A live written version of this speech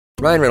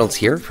Ryan Reynolds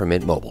here from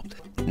Mint Mobile.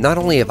 Not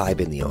only have I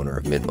been the owner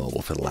of Mint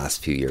Mobile for the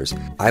last few years,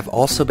 I've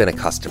also been a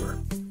customer.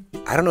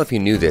 I don't know if you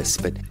knew this,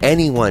 but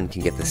anyone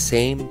can get the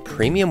same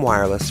premium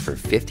wireless for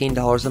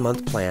 $15 a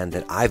month plan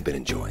that I've been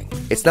enjoying.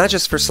 It's not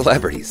just for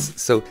celebrities.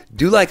 So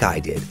do like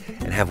I did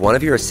and have one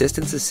of your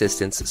assistant's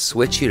assistants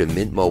switch you to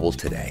Mint Mobile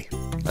today.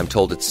 I'm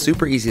told it's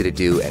super easy to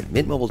do at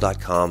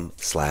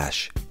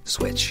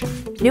mintmobile.com/switch.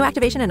 New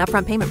activation and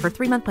upfront payment for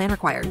 3-month plan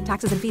required.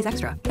 Taxes and fees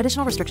extra.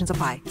 Additional restrictions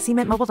apply. See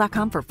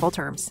mintmobile.com for full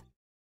terms.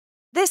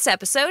 This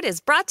episode is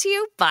brought to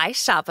you by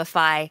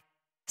Shopify.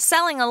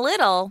 Selling a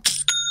little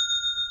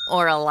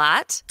or a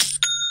lot?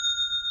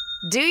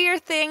 Do your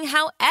thing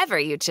however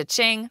you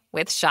cha-ching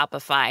with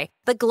Shopify,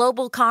 the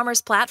global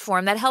commerce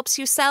platform that helps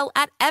you sell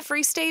at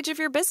every stage of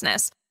your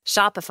business.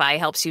 Shopify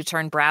helps you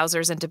turn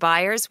browsers into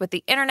buyers with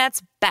the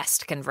internet's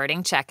best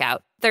converting checkout.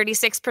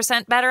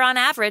 36% better on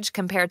average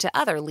compared to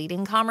other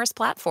leading commerce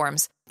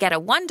platforms. Get a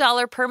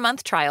 $1 per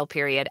month trial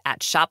period at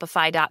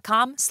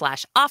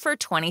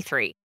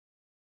shopify.com/offer23.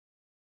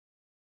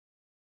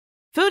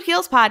 Food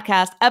Heals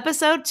Podcast,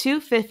 episode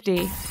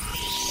 250.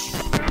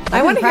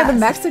 I want to hear the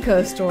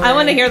Mexico story. I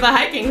want to hear the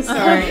hiking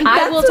story.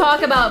 I will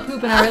talk about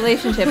poop in our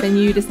relationship, and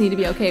you just need to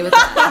be okay with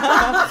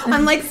that.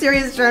 I'm like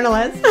serious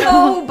journalist.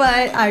 Oh,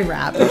 but I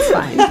rap. It's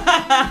fine.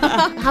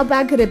 How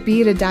bad could it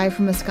be to die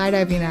from a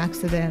skydiving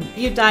accident?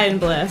 You die in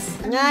bliss.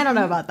 I don't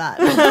know about that.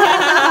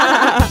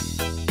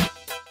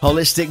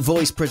 Holistic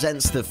Voice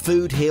presents the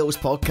Food Heals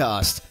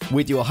Podcast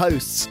with your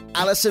hosts,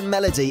 Alison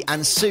Melody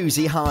and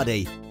Susie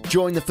Hardy.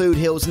 Join the Food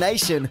Heals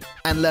Nation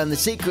and learn the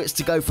secrets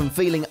to go from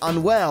feeling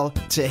unwell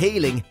to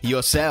healing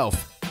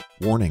yourself.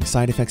 Warning,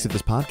 side effects of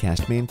this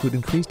podcast may include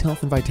increased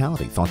health and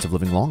vitality, thoughts of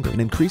living longer, an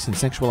increase in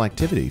sexual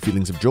activity,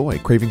 feelings of joy,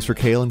 cravings for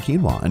kale and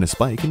quinoa, and a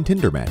spike in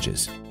Tinder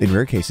matches. In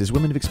rare cases,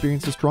 women have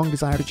experienced a strong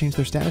desire to change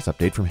their status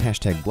update from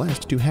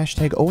 #blessed to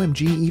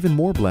 #OMG even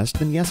more blessed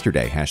than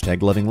yesterday,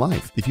 #loving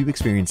life. If you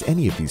experience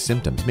any of these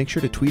symptoms, make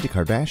sure to tweet a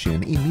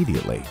Kardashian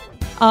immediately.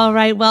 All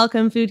right,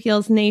 welcome Food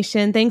Heals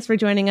Nation. Thanks for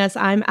joining us.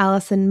 I'm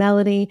Alison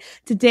Melody.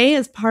 Today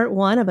is part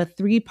 1 of a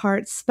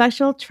 3-part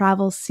special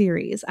travel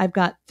series. I've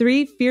got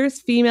 3 fierce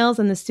females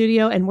in the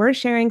studio, and we're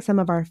sharing some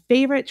of our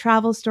favorite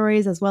travel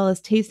stories as well as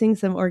tasting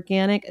some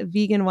organic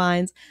vegan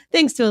wines.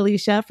 Thanks to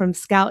Alicia from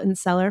Scout and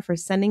Cellar for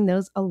sending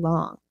those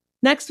along.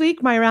 Next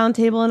week, my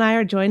roundtable and I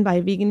are joined by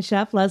vegan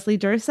chef Leslie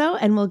Durso,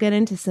 and we'll get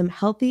into some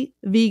healthy,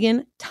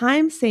 vegan,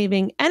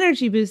 time-saving,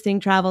 energy-boosting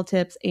travel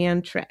tips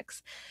and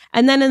tricks.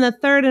 And then in the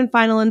 3rd and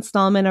final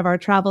installment of our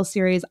travel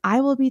series, I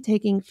will be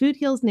taking Food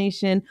Heals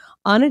Nation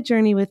on a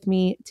journey with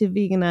me to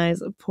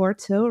veganize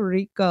Puerto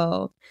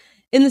Rico.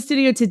 In the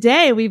studio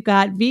today, we've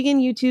got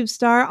vegan YouTube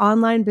star,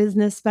 online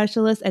business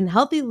specialist, and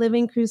healthy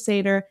living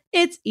crusader.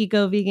 It's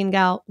eco-vegan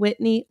gal,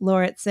 Whitney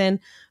Lauritsen.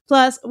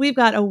 Plus, we've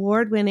got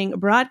award-winning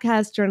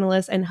broadcast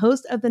journalist and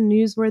host of the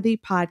Newsworthy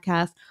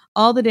podcast,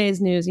 All the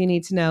Day's News You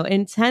Need to Know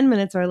in 10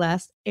 minutes or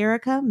less,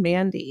 Erica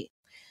Mandy.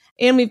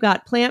 And we've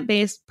got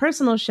plant-based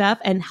personal chef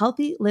and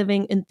healthy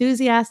living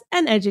enthusiast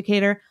and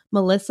educator,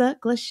 Melissa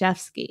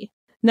Glashevsky.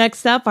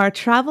 Next up, our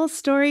travel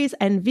stories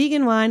and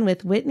vegan wine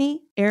with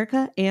Whitney,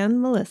 Erica,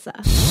 and Melissa.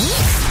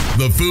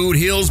 The Food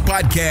Heals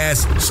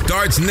Podcast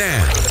starts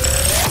now.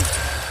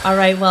 All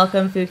right,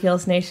 welcome Food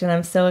Heals Nation.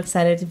 I'm so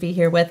excited to be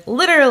here with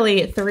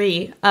literally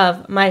 3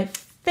 of my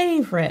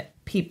favorite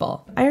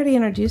people. I already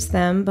introduced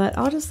them, but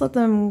I'll just let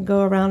them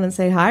go around and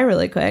say hi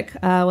really quick.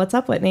 What's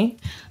up, Whitney?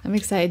 I'm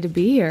excited to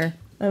be here.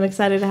 I'm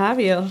excited to have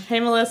you. Hey,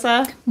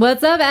 Melissa.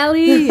 What's up,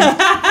 Allie?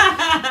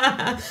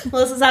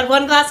 Melissa's had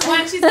 1 glass of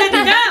wine. She's good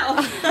to go.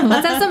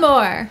 Let's have some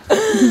more.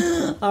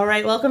 All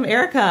right. Welcome,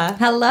 Erica.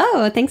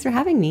 Hello. Thanks for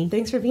having me.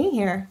 Thanks for being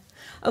here.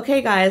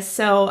 Okay, guys.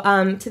 So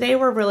today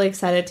we're really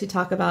excited to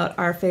talk about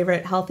our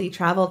favorite healthy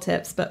travel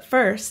tips. But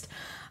first,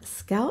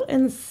 Scout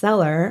and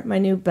Cellar, my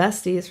new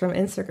besties from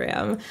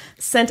Instagram,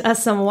 sent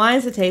us some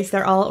wines to taste.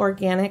 They're all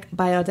organic,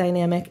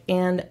 biodynamic,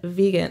 and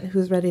vegan.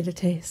 Who's ready to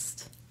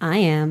taste? I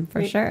am,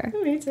 for sure.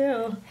 Me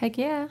too. Heck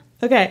yeah.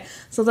 Okay,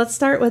 so let's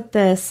start with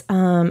this.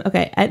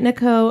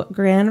 Etnico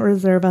Gran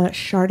Reserva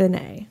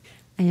Chardonnay.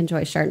 I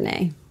enjoy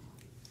Chardonnay.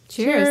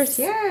 Cheers.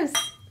 Cheers.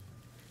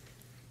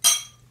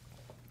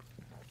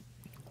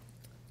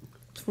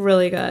 It's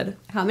really good.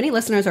 How many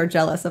listeners are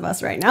jealous of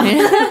us right now?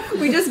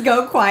 We just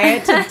go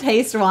quiet to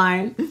taste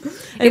wine.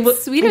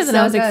 It's sweeter than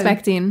I was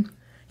expecting.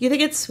 You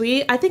think it's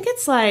sweet? I think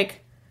it's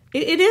like,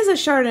 it is a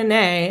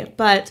Chardonnay,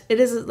 but it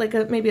is like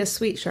maybe a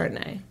sweet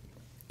Chardonnay.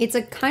 It's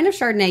a kind of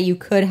Chardonnay you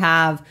could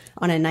have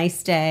on a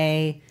nice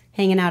day,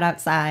 hanging out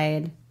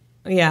outside.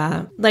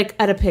 Yeah, like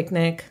at a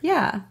picnic.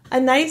 Yeah. A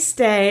nice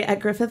day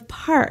at Griffith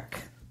Park,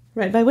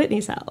 right by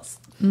Whitney's house.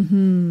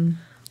 Mm-hmm.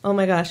 Oh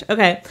my gosh.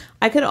 Okay.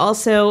 I could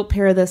also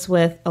pair this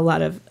with a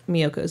lot of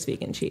Miyoko's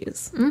vegan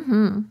cheese,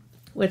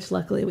 which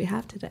luckily we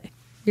have today.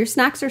 Your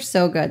snacks are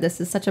so good.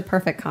 This is such a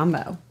perfect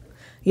combo.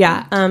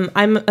 Yeah.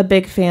 I'm a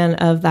big fan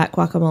of that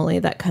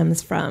guacamole that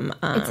comes from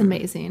it's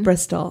amazing.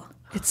 Bristol.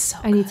 It's so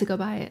good. I need to go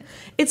buy it.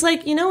 It's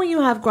like, you know when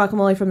you have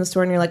guacamole from the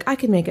store and you're like, I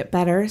can make it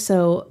better.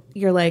 So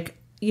you're like,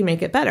 you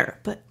make it better.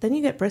 But then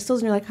you get Bristol's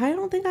and you're like, I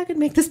don't think I could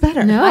make this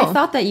better. No. I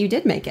thought that you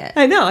did make it.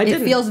 I know, I It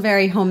didn't. feels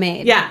very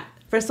homemade. Yeah,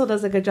 Bristol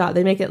does a good job.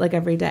 They make it like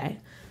every day.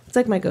 It's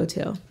like my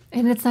go-to.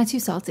 And it's not too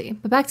salty.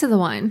 But back to the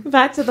wine.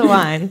 Back to the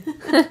wine.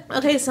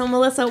 Okay, so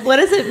Melissa, what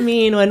does it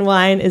mean when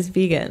wine is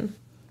vegan?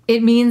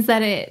 It means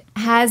that it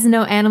has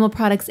no animal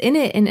products in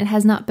it and it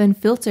has not been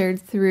filtered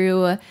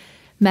through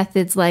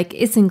methods like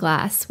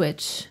isinglass,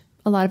 which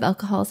a lot of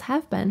alcohols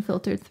have been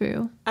filtered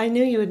through. I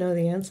knew you would know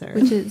the answer.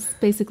 Which is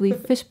basically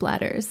fish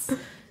bladders.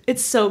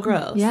 It's so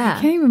gross. Yeah.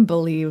 I can't even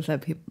believe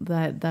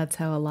that that's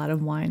how a lot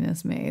of wine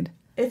is made.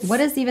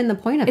 What is even the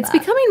point of It's that?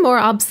 becoming more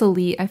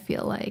obsolete, I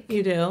feel like.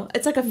 You do.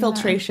 It's like a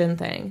filtration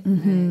thing.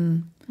 Mm-hmm.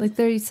 Like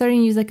they're starting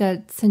to use like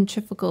a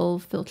centrifugal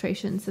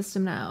filtration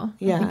system now.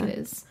 Yeah. I think it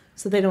is.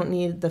 So they don't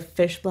need the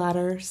fish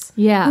bladders.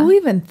 Yeah. Who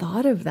even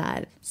thought of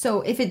that?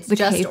 So if it's The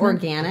just caveman?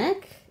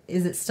 organic,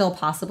 is it still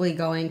possibly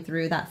going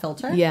through that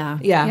filter? Yeah.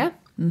 Yeah.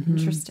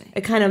 Interesting.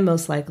 It kind of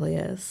most likely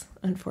is,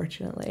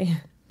 unfortunately.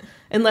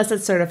 Unless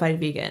it's certified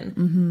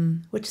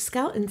vegan, which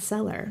Scout and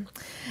Cellar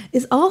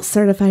is all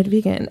certified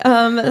vegan.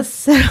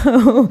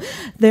 So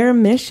their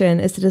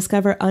mission is to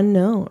discover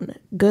unknown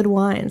good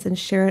wines and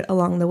share it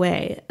along the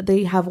way.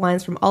 They have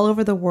wines from all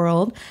over the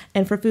world.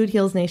 And for Food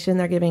Heals Nation,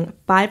 they're giving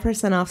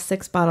 5% off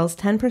 6 bottles,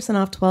 10%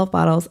 off 12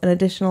 bottles, an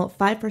additional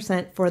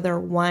 5% for their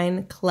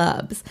wine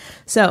clubs.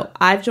 So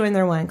I've joined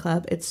their wine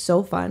club. It's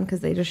so fun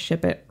because they just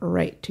ship it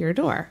right to your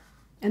door.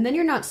 And then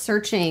you're not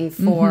searching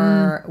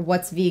for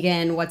what's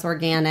vegan, what's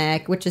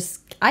organic, which is,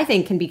 I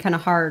think, can be kind of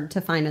hard to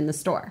find in the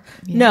store.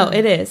 No,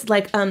 it is.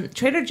 Like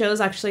Trader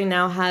Joe's actually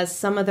now has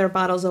some of their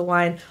bottles of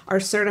wine are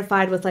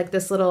certified with like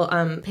this little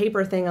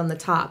paper thing on the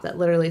top that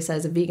literally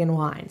says vegan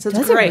wine. So it's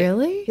Does great. it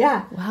really?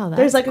 Yeah. Wow, that's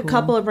There's like cool. a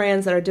couple of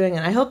brands that are doing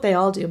it. I hope they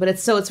all do, but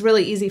it's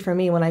really easy for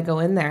me when I go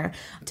in there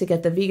to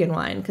get the vegan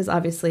wine because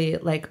obviously,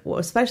 like,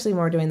 especially when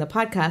we're doing the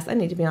podcast, I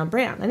need to be on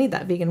brand. I need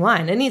that vegan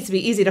wine. It needs to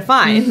be easy to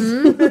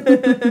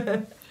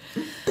find.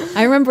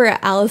 I remember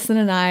Allison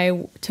and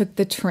I took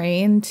the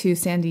train to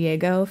San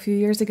Diego a few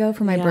years ago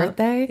for my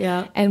birthday.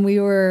 Yeah. And we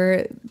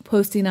were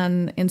posting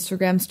on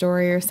Instagram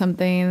story or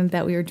something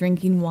that we were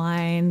drinking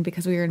wine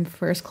because we were in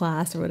first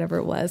class or whatever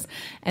it was.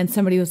 And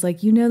somebody was like,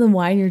 the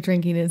wine you're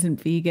drinking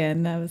isn't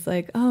vegan. And I was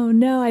like, oh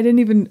no, it didn't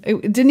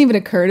even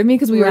occur to me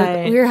because we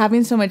were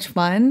having so much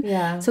fun.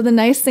 Yeah. So the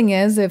nice thing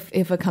is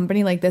if a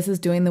company like this is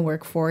doing the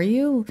work for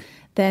you,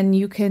 then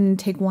you can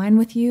take wine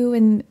with you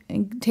and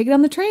take it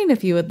on the train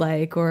if you would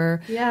like,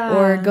 or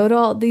go to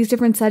all these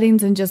different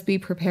settings and just be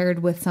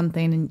prepared with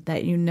something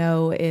that you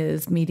know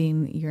is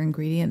meeting your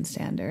ingredient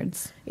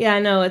standards. Yeah,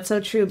 no, it's so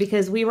true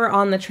because we were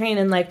on the train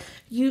and like,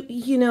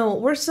 you know,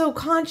 we're so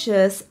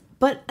conscious,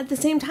 but at the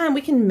same time,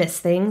 we can miss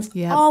things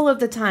all of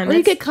the time. Or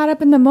you get caught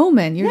up in the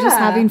moment. You're just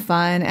having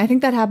fun. I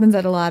think that happens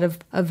at a lot of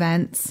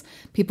events.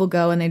 People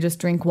go and they just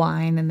drink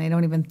wine and they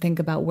don't even think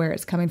about where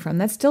it's coming from.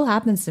 That still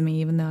happens to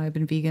me, even though I've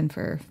been vegan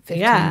for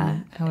 15,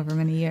 however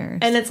many years.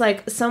 And it's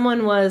like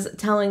someone was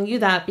telling you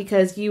that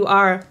because you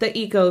are the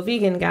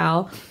eco-vegan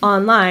gal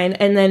online,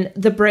 and then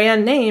the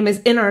brand name is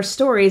in our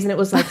stories, and it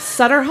was like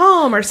Sutter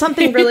Home or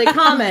something really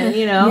common,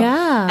 you know?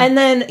 Yeah. And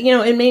then, you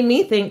know, it made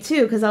me think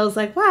too, because I was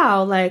like,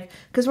 wow, like,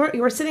 because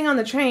we're sitting on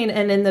the train,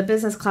 and in the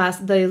business class,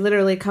 they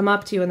literally come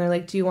up to you and they're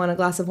like, do you want a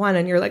glass of wine?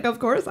 And you're like, of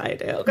course I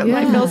do, because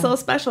I feel so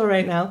special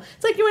right now.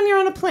 It's like when you're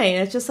on a plane,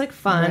 it's just like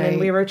fun, and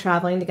we were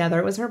traveling together.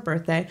 It was her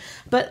birthday.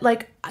 But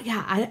like,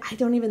 yeah, I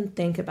don't even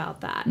think about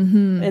that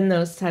in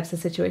those types of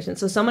situations.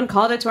 So someone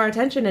called it to our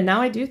attention, and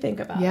now I do think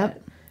about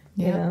it.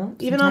 You know,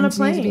 even on a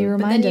Sometimes you need to be plane.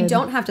 But then you reminded.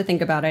 don't have to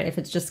think about it if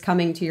it's just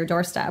coming to your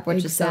doorstep,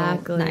 which is so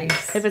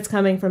nice. If it's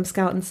coming from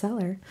Scout and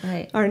Cellar,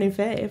 Right. our new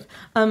fave.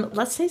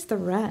 Let's taste the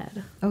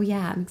red. Oh,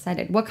 yeah, I'm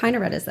excited. What kind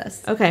of red is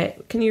this? Okay,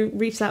 can you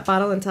reach that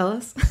bottle and tell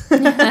us?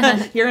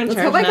 You're in Let's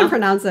charge hope I now. can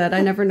pronounce it.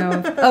 I never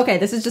know. Okay,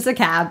 this is just a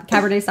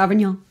Cabernet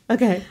Sauvignon,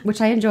 Okay, which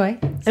I enjoy.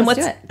 So and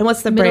let's do it.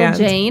 what's the Middle brand?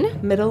 Jane.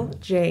 Middle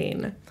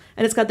Jane,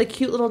 and it's got the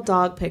cute little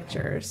dog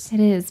pictures. It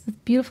is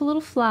with beautiful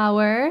little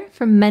flower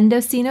from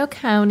Mendocino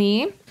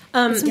County.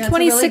 It's from Yeah,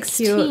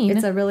 2016.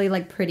 It's a really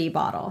like pretty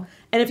bottle.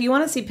 And if you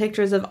want to see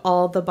pictures of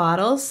all the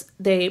bottles,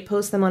 they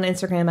post them on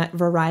Instagram at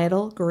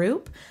Varietal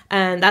Group.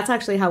 And that's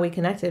actually how we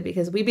connected,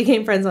 because we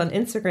became friends on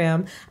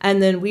Instagram.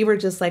 And then we were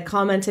just like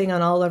commenting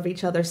on all of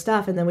each other's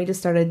stuff. And then we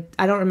just started,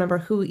 I don't remember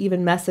who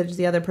even messaged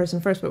the other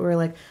person first, but we were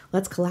like,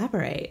 let's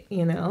collaborate,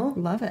 you know?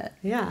 Love it.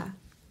 Yeah.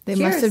 They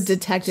Cheers. must have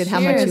detected how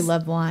much you Cheers.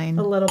 love wine.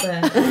 A little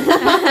bit.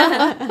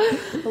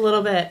 A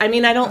little bit. I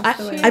mean,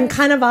 I'm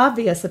kind of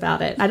obvious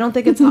about it. I don't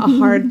think it's a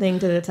hard thing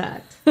to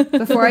detect.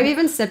 Before I've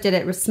even sipped it,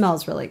 it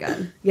smells really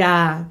good.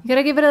 Yeah. You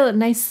gotta give it a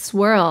nice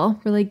swirl.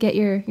 Really get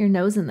your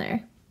nose in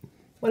there.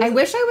 I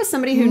wish I was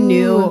somebody who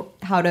knew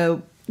how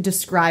to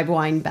describe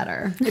wine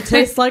better. It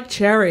tastes like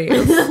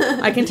cherries.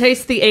 I can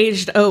taste the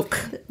aged oak.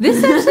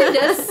 This actually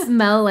does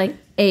smell like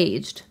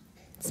aged.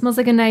 It smells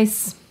like a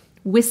nice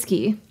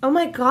whiskey. Oh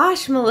my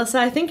gosh, Melissa,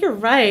 I think you're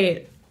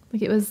right.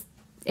 Like it was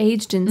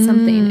aged in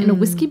something. In a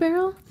whiskey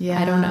barrel?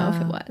 Yeah. I don't know if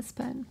it was,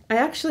 but I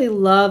actually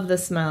love the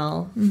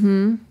smell.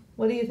 Mm-hmm.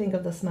 What do you think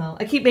of the smell?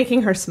 I keep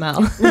making her smell.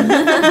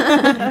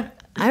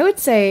 I would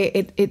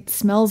say it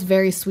smells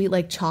very sweet,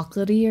 like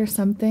chocolatey or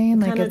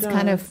something. Like it's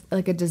kind of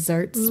like a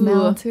dessert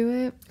smell to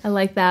it. I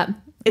like that.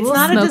 It's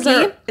not a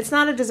dessert. It's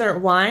not a dessert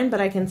wine,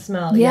 but I can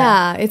smell.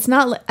 Yeah, it's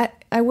not.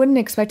 I wouldn't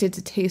expect it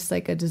to taste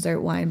like a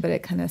dessert wine, but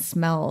it kind of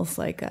smells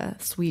like a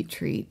sweet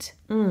treat.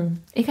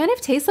 It kind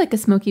of tastes like a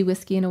smoky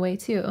whiskey in a way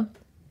too.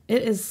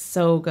 It is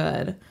so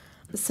good.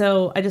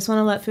 So I just want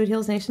to let Food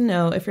Heals Nation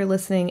know, if you're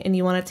listening and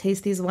you want to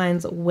taste these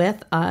wines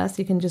with us,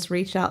 you can just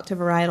reach out to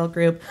Varietal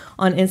Group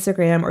on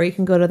Instagram, or you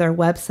can go to their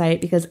website,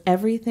 because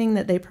everything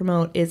that they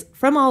promote is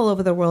from all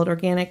over the world,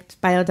 organic,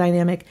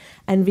 biodynamic,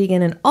 and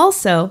vegan, and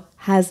also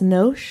has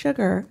no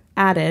sugar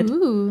added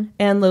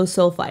and low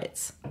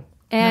sulfites.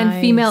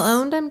 And female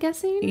owned, I'm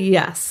guessing?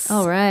 Yes.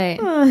 All right.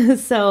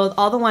 So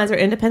all the wines are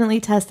independently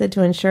tested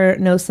to ensure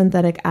no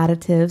synthetic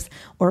additives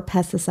or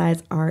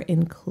pesticides are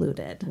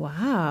included.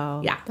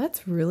 Wow. Yeah.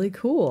 That's really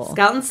cool.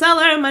 Scout and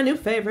Cellar, my new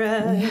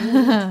favorite.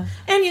 Yeah.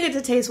 And you get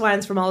to taste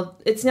wines from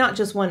it's not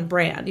just one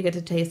brand. You get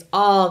to taste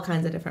all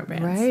kinds of different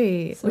brands.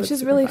 Right. So which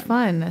is really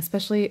fun,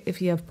 especially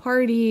if you have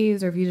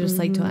parties or if you just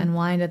like to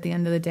unwind at the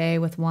end of the day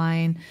with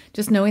wine.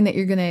 Just knowing that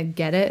you're going to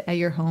get it at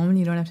your home and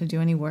you don't have to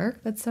do any work.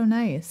 That's so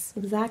nice.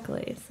 Exactly.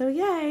 So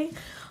yay.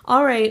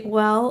 All right,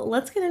 well,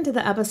 let's get into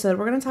the episode.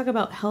 We're going to talk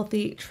about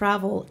healthy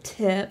travel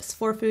tips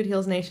for Food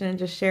Heals Nation and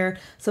just share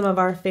some of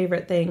our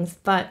favorite things.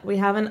 But we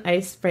have an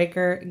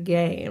icebreaker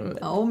game.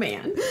 Oh,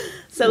 man.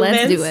 So let's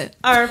Vince, do it.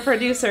 Our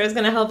producer, is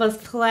going to help us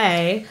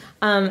play.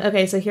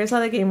 Okay, so here's how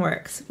the game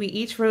works. We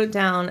each wrote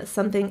down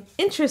something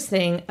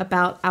interesting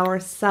about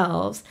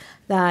ourselves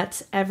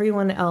that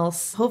everyone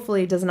else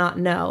hopefully does not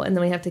know, and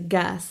then we have to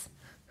guess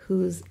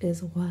whose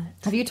is what.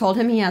 Have you told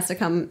him he has to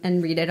come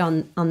and read it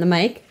on the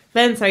mic?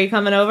 Vince, are you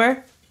coming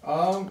over?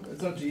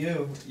 It's up to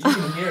you. You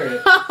can hear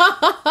it.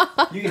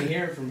 You can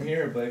hear it from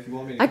here, but if you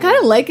want me to... I kind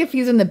of like if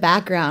he's in the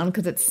background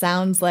because it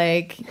sounds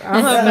like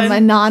some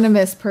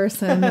anonymous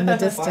person in the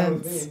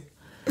distance.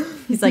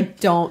 He's like,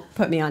 don't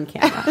put me on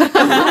camera.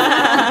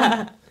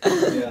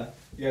 Yeah.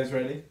 You guys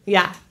ready?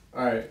 Yeah.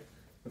 All right.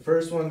 The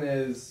first one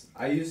is,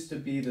 I used to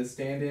be the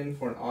stand-in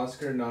for an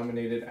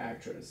Oscar-nominated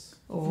actress.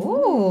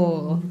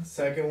 Oh.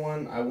 Second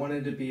one, I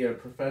wanted to be a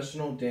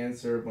professional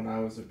dancer when I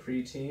was a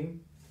preteen.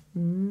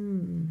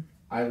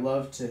 I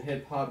love to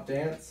hip-hop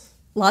dance.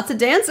 Lots of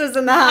dancers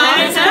in the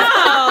house.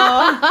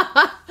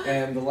 I know.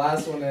 And the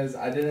last one is,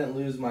 I didn't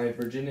lose my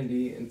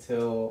virginity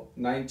until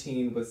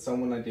 19 with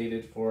someone I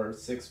dated for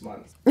 6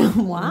 months.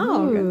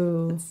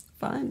 Wow. That's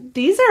fun.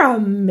 These are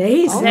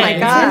amazing. Oh my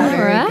God.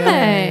 All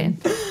right.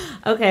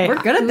 Okay.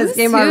 We're good at this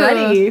game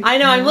already. I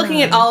know. I'm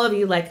looking at all of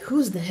you like,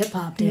 who's the hip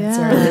hop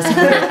dancer in this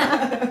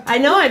group? I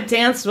know I've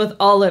danced with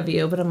all of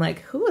you, but I'm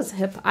like, who is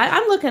hip?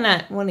 I'm looking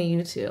at one of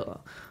you two.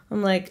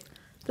 I'm like,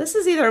 this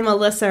is either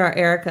Melissa or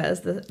Erica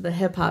as the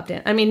hip hop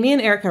dance. I mean, me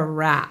and Erica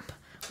rap.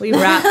 We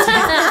rap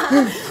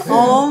together.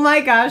 Oh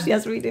my gosh,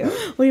 yes we do.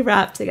 We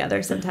rap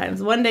together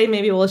sometimes. One day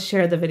maybe we'll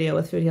share the video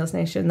with Food Heals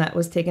Nation that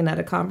was taken at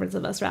a conference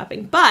of us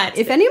rapping. But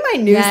if any of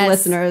my news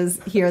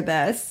listeners hear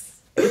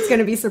this, it's going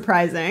to be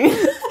surprising.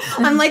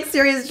 I'm like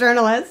serious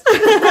journalist.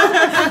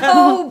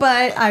 Oh,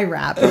 but I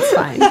rap. It's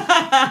fine.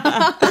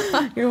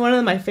 You're one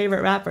of my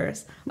favorite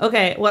rappers.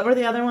 Okay, what were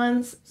the other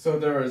ones? So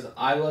there was,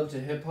 I love to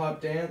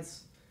hip-hop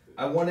dance.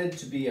 I wanted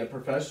to be a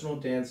professional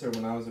dancer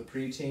when I was a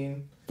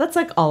preteen. That's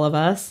like all of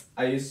us.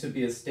 I used to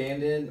be a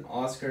stand-in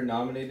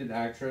Oscar-nominated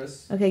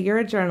actress. Okay, you're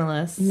a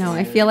journalist. No,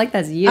 I feel like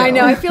that's you. I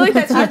know, I feel like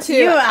that's you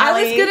too. I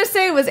was Allie. going to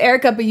say it was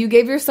Erica, but you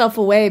gave yourself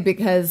away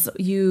because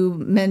you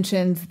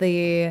mentioned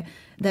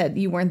that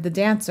you weren't the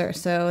dancer,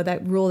 so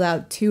that ruled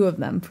out two of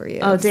them for you.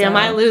 Oh, damn,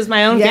 I lose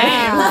my own game.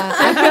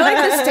 I feel like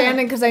the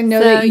stand-in because I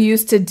know that you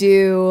used to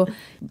do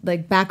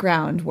like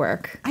background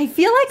work. I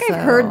feel like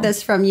I've heard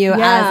this from you as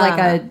like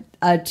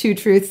a two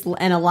truths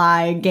and a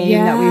lie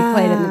game that we've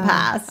played in the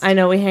past. I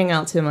know we hang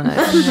out too much.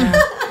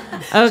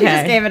 Okay. She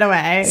just gave it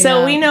away.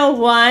 So we know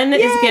one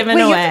is given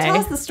away. You have to tell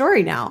us the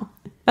story now.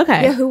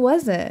 Okay. Yeah, who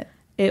was it?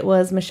 It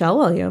was Michelle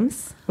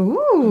Williams.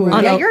 Ooh,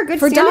 yeah, you're a good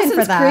stand-in Dawson's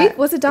for that. Creek?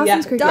 Was it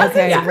Dawson's Creek? Dawson's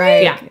okay, Creek.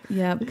 right.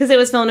 Yeah. Because it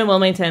was filmed in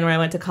Wilmington where I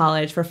went to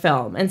college for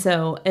film. And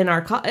so in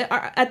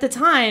at the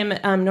time,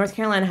 North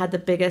Carolina had the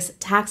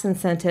biggest tax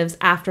incentives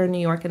after New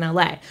York and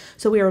LA.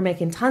 So we were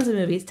making tons of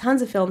movies,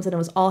 tons of films, and it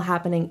was all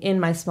happening in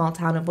my small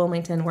town of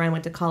Wilmington where I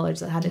went to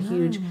college that had a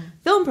huge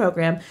film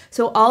program.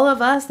 So all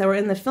of us that were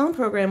in the film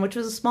program, which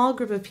was a small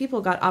group of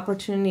people, got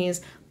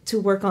opportunities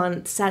to work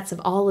on sets of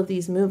all of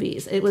these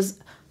movies. It was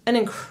an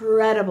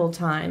incredible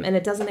time, and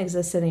it doesn't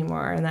exist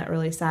anymore, and that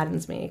really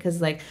saddens me because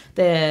like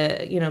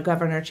the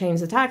governor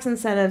changed the tax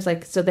incentives,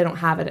 like so they don't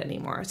have it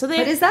anymore. So but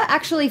is that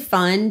actually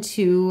fun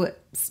to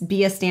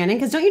be a stand-in?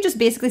 Because don't you just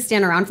basically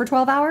stand around for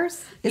 12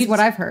 hours? Is what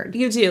I've heard.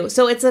 You do.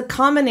 So it's a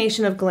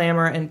combination of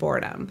glamour and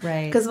boredom.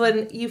 Right. Because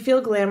when you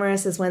feel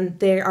glamorous is when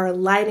they are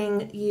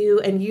lighting you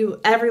and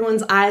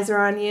everyone's eyes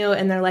are on you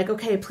and they're like,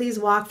 okay, please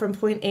walk from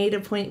point A to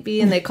point B,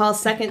 and they call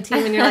second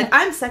team and you're like,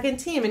 I'm second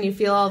team, and you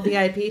feel all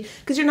VIP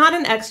because you're not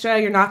an extra,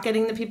 you're not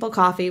getting the people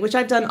coffee, which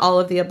I've done all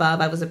of the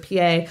above. I was a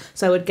PA,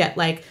 so I would get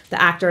like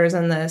the actors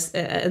and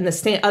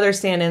the other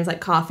stand-ins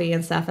like coffee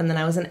and stuff, and then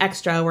I was an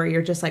extra where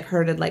you're just like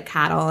herded like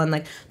cattle, and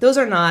like those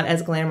are not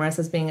as glamorous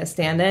as being a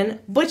stand-in,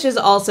 which is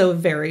also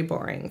very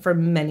boring for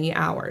many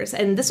hours.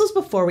 And this was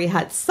before we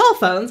had cell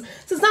phones,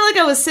 so it's not like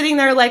I was sitting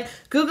there like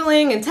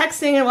Googling and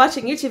texting and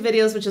watching YouTube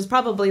videos, which is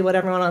probably what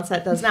everyone on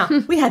set does now.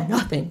 We had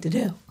nothing to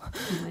do.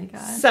 Oh my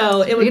God.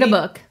 So it would read a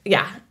book.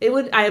 Yeah, it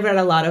would. I read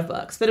a lot of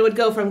books, but it would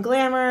go from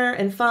glamour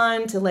and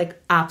fun to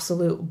like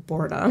absolute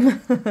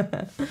boredom.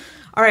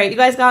 All right, you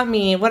guys got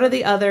me. What are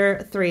the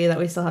other 3 that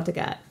we still have to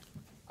get?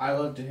 I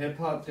love to hip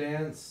hop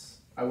dance.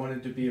 I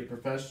wanted to be a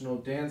professional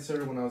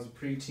dancer when I was a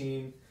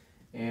preteen,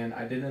 and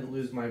I didn't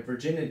lose my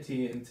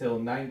virginity until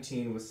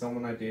 19 with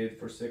someone I dated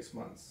for 6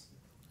 months.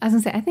 I was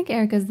going to say, I think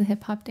Erica's the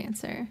hip hop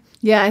dancer.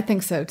 Yeah, I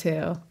think so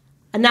too.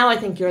 And now I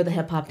think you're the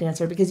hip hop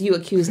dancer because you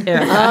accuse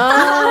Erica.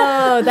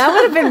 Oh, that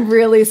would have been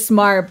really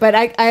smart. But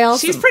I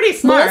also... She's pretty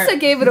smart. Melissa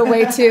gave it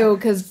away too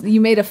because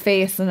you made a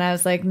face and I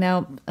was like,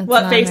 no.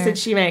 What face did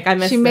she make? I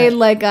missed it. She made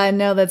like a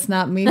no, that's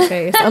not me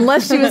face.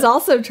 Unless she was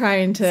also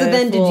trying to. So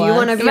then did you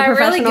want to be a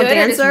professional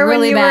dancer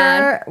when you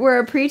were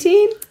a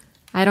preteen?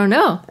 I don't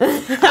know.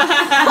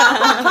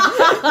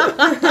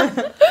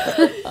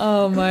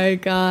 Oh my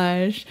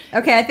gosh.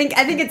 Okay, I think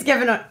it's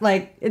given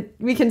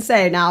we can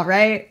say now,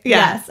 right? Yeah.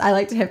 Yes, I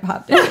like to hip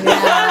hop dance.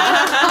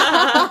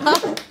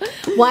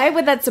 Why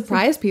would that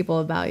surprise people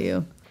about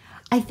you?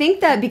 I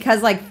think that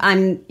because like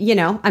I'm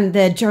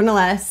the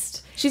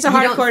journalist. She's a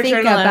hardcore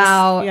journalist.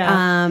 About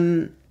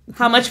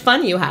how much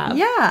fun you have.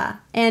 Yeah,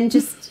 and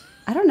just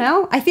I don't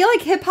know. I feel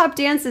like hip hop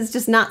dance is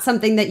just not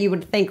something that you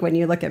would think when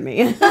you look at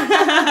me.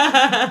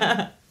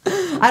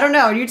 I don't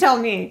know. You tell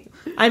me.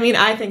 I mean,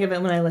 I think of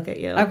it when I look at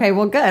you. Okay,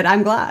 well, good.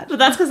 I'm glad. But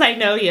that's because I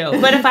know you.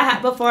 But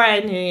if before I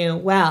knew you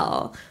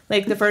well,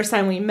 like the first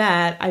time we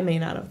met, I may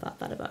not have thought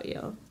that about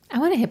you. I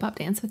want to hip hop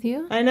dance with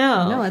you. I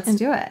know. No, let's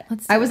do it.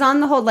 I was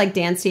on the whole like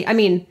dance team. I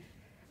mean,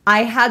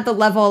 I had the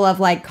level of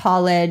like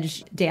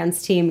college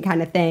dance team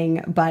kind of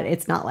thing, but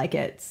it's not like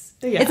it's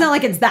not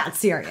like it's that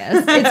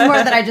serious. It's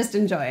more that I just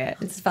enjoy it.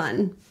 It's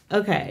fun.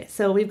 Okay,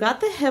 so we've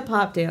got the hip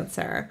hop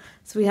dancer.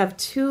 So we have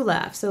 2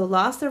 left. So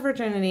lost their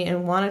virginity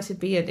and wanted to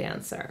be a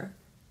dancer.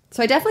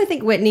 So I definitely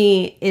think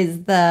Whitney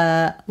is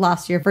the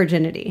lost your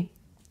virginity.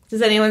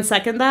 Does anyone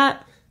second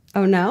that?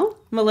 Oh no,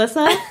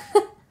 Melissa?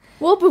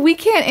 Well, but we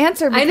can't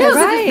answer because I know,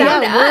 right.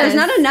 There's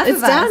not enough it's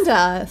of us. down to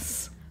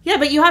us. Yeah,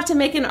 but you have to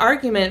make an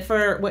argument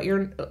for what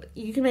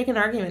you can make an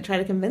argument, try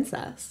to convince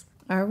us.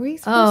 Are we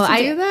supposed to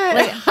do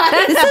that?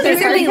 That's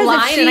basically because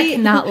lying, and I she-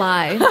 cannot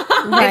lie.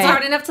 Right. It's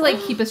hard enough to like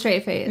keep a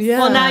straight face. Yeah.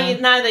 Well,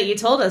 now that you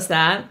told us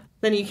that,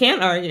 then you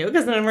can't argue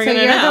because then we're So going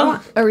to you're the know.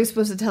 one- Are we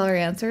supposed to tell our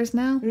answers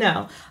now?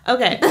 No.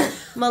 Okay.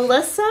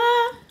 Melissa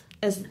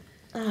is...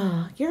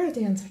 Oh, you're a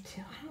dancer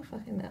too. I don't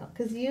fucking know.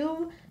 Because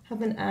you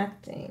have an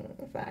acting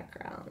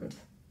background.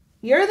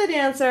 You're the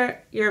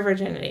dancer, your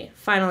virginity.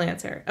 Final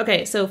answer.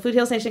 Okay, so Food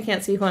Heals Nation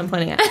can't see who I'm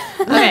pointing at.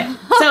 Okay,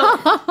 so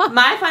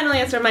my final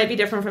answer might be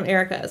different from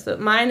Erica's, but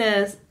mine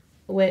is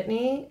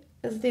Whitney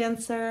is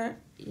dancer,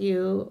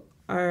 you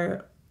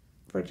are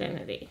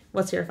virginity.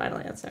 What's your final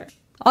answer?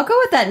 I'll go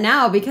with that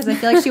now because I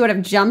feel like she would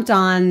have jumped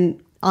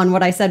on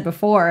what I said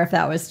before if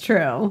that was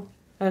true.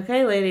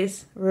 Okay,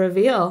 ladies,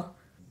 reveal.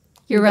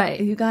 You're right.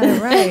 You got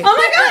it right. Oh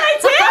my god, I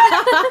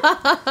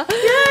did!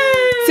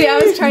 Yay! See,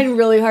 I was trying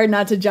really hard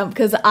not to jump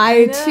because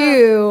I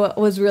too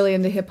was really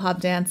into hip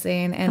hop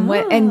dancing and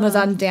was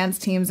on dance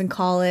teams in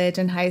college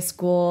and high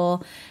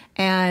school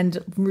and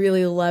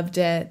really loved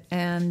it.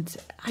 And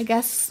I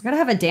guess Gotta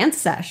have a dance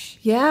sesh.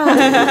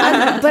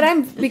 yeah,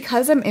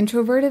 because I'm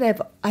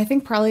introverted. I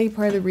think probably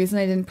part of the reason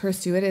I didn't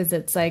pursue it is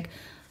it's like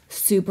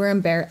super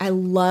embarrassed. I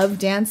love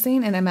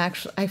dancing and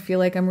I feel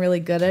like I'm really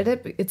good at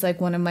it. It's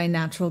like one of my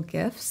natural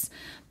gifts.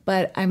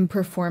 But I'm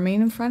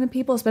performing in front of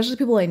people, especially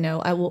people I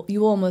know.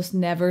 You will almost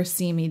never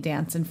see me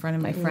dance in front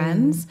of my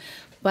friends.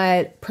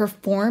 But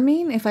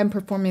if I'm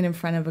performing in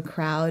front of a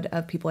crowd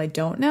of people I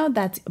don't know,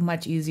 that's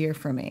much easier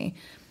for me.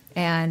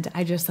 And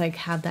I just like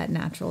have that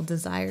natural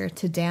desire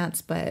to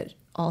dance, but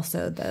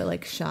also the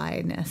like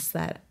shyness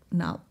that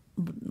not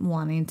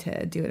wanting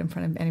to do it in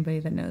front of anybody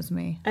that knows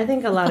me. I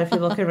think a lot of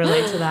people could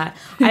relate to that.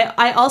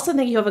 I also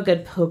think you have a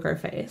good poker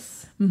face.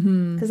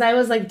 Because I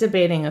was like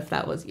debating if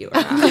that was you or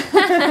not.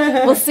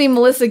 Well, see,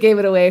 Melissa gave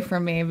it away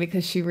from me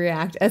because she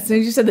reacted. As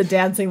soon as you said the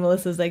dancing,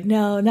 Melissa's like,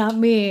 no, not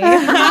me. So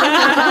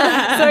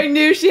I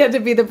knew she had to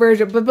be the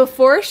virgin. But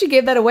before she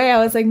gave that away, I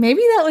was like,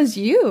 maybe that was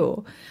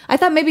you. I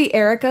thought maybe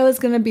Erica was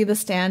going to be the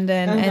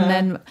stand-in and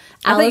then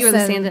I thought you were the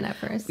Allison- stand-in at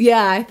first.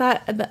 Yeah, I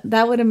thought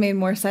that would have made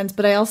more sense.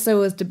 But I also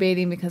was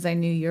debating because because I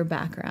knew your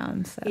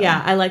background. So.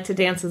 Yeah, I like to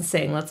dance and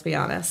sing, let's be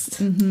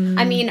honest. Mm-hmm.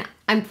 I mean,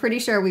 I'm pretty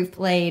sure we've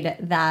played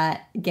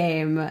that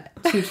game,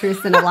 Two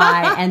Truths and a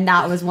Lie, and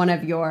that was one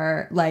of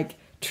your, like,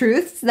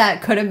 truths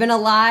that could have been a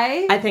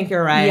lie. I think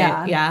you're right.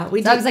 Yeah.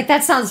 I was like,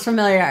 that sounds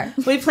familiar.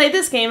 We played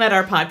this game at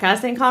our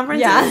podcasting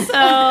conferences,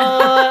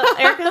 so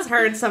Erica's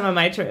heard some of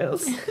my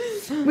truths.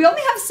 We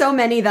only have so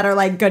many that are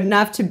like good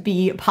enough to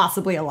be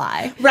possibly a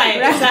lie. Right,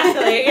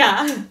 exactly.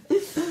 Yeah.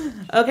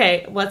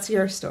 Okay, what's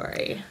your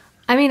story?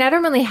 I mean, I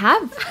don't really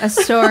have a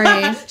story.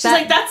 She's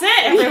like, that's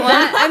it, everyone.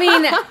 I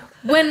mean,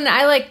 when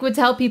I like would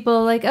tell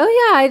people like,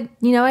 oh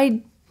yeah,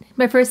 I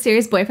my first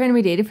serious boyfriend,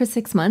 we dated for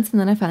 6 months, and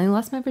then I finally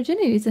lost my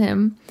virginity to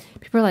him.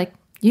 People are like,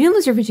 you didn't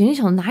lose your virginity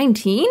till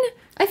 19?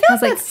 I feel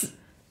like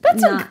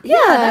that's not,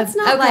 that's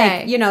not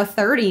okay. like,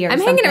 30 or something. I'm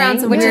hanging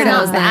around some which is weirdos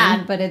not bad,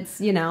 then. but it's,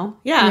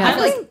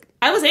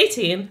 I was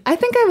 18. I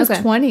think I was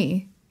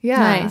 20. Yeah.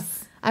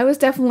 Nice. I was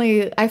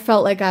definitely, I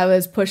felt like I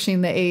was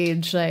pushing the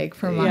age, like,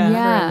 for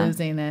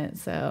losing it,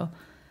 so...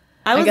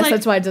 I guess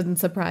that's why it doesn't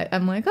surprise.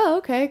 I'm like, oh,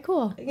 okay,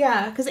 cool.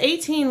 Yeah, because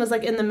 18 was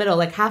like in the middle.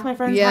 Like half my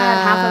friends had,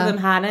 half of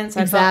them hadn't. So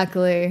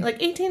exactly. I felt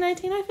like 18,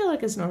 19, I feel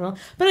like it's normal.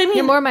 But I mean,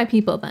 you're more my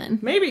people then.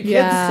 Maybe kids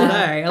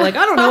today. Like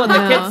I don't know what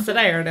the kids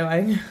today are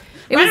doing.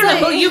 I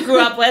don't know who you grew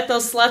up with.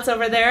 Those sluts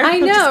over there. I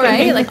know,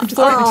 right? Like 14.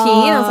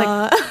 I was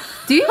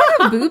like, do you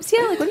have boobs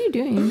yet? Like, what are you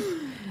doing?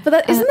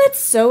 But isn't that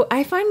so?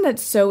 I find that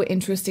so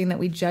interesting that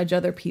we judge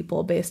other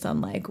people based on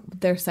like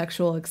their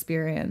sexual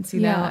experience.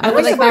 You know, I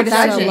feel like we're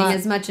judging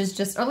as much as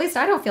just, or at least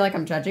I don't feel like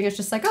I'm judging. It's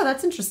just like, oh,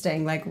 that's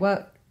interesting. Like,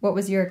 what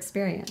was your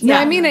experience? No,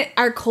 I mean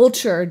our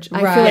culture. I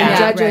feel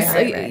like judges.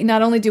 Right.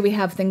 Not only do we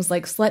have things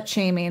like slut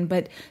shaming,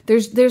 but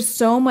there's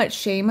so much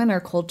shame in our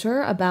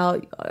culture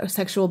about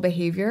sexual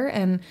behavior.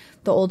 And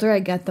the older I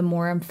get, the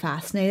more I'm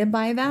fascinated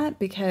by that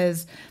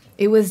because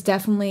it was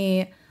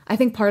definitely. I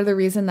think part of the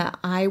reason that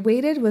I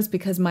waited was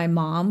because my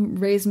mom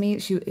raised me.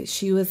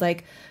 She was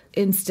like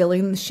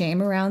instilling the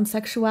shame around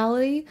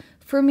sexuality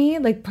for me,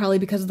 like probably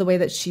because of the way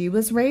that she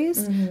was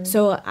raised. Mm-hmm.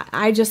 So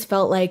I just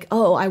felt like,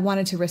 I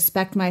wanted to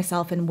respect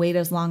myself and wait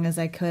as long as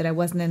I could. I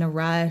wasn't in a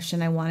rush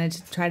and I wanted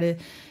to try to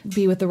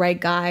be with the right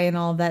guy and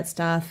all of that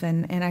stuff.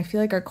 And I feel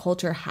like our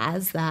culture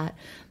has that.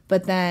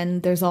 But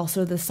then there's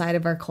also the side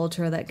of our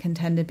culture that can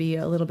tend to be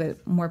a little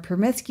bit more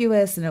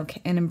promiscuous and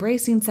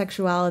embracing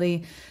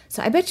sexuality.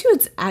 So I bet you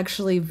it's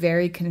actually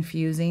very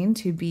confusing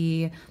to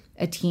be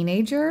a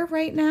teenager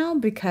right now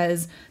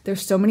because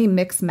there's so many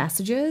mixed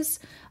messages.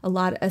 A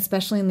lot,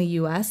 especially in the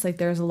U.S., like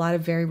there's a lot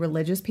of very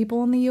religious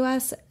people in the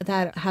U.S.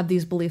 that have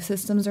these belief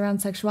systems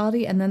around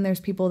sexuality. And then there's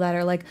people that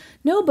are like,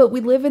 no, but we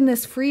live in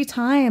this free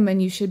time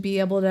and you should be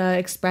able to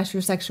express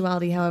your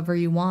sexuality however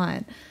you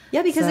want.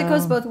 Yeah, because it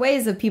goes both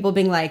ways of people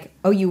being like,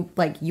 oh, you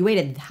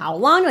waited how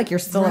long? Like you're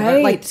still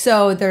like,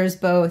 so there's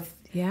both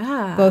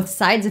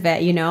sides of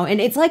it,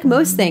 and it's like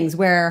most things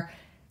where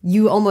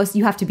you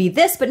have to be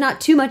this, but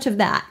not too much of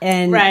that.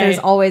 And there's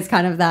always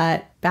kind of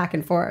that back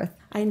and forth.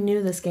 I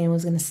knew this game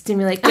was going to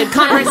stimulate good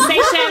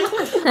conversation.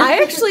 I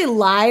actually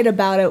lied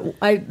about it.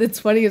 It's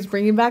funny. It's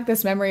bringing back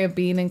this memory of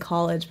being in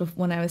college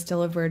when I was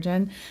still a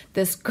virgin.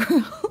 This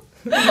girl...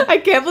 I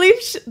can't believe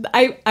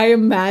I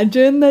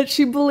imagine that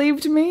she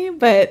believed me,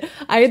 but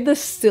I had the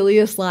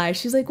silliest lie.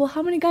 She's like, well,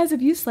 how many guys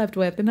have you slept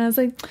with? And I was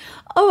like,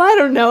 oh, I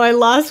don't know. I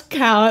lost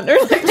count. Or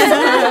like,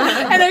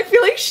 and I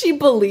feel like she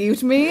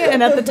believed me.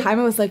 And at the time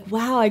I was like,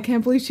 wow, I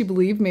can't believe she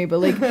believed me. But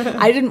like,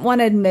 I didn't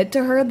want to admit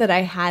to her that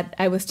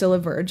I was still a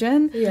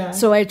virgin. Yeah.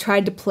 So I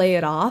tried to play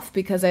it off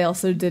because I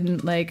also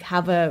didn't like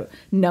have a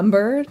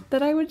number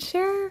that I would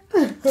share.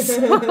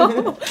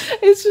 So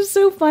it's just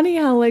so funny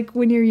how like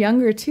when you're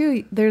younger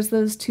too, there's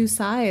those two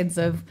sides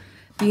of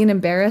being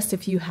embarrassed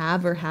if you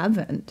have or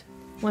haven't.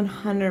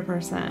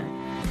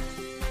 100%.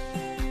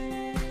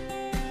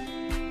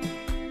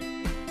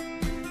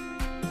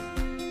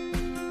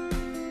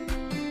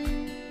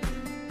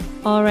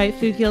 All right,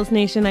 Food Heals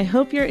Nation, I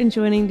hope you're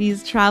enjoying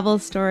these travel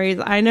stories.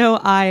 I know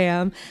I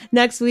am.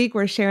 Next week,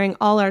 we're sharing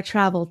all our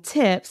travel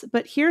tips,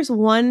 but here's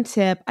one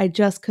tip I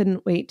just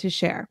couldn't wait to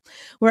share.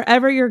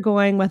 Wherever you're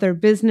going, whether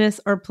business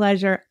or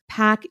pleasure,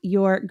 pack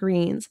your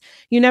greens.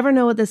 You never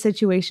know what the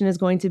situation is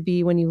going to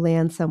be when you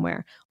land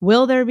somewhere.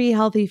 Will there be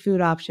healthy food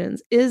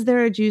options? Is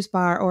there a juice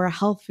bar or a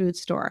health food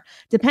store?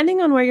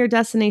 Depending on where your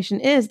destination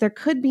is, there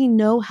could be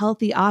no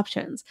healthy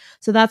options.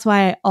 So that's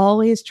why I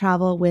always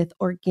travel with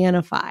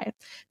Organifi.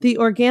 The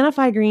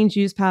Organifi green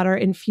juice powder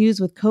infused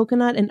with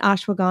coconut and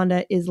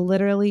ashwagandha is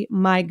literally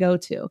my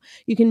go-to.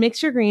 You can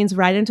mix your greens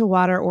right into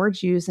water or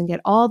juice and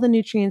get all the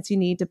nutrients you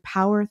need to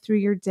power through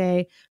your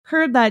day,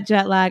 curb that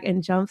jet lag,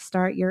 and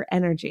jumpstart your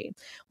energy.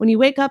 When you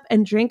wake up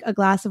and drink a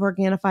glass of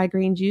Organifi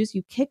green juice,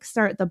 you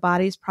kickstart the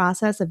body's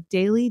process of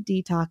daily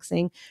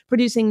detoxing,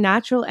 producing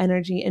natural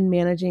energy and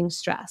managing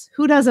stress.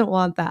 Who doesn't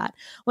want that?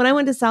 When I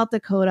went to South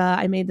Dakota,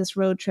 I made this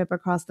road trip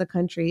across the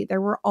country. There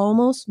were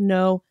almost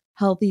no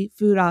healthy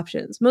food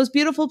options. Most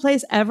beautiful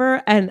place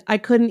ever, and I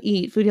couldn't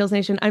eat. Food Heals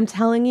Nation, I'm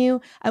telling you,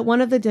 at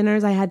one of the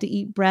dinners, I had to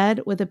eat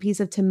bread with a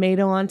piece of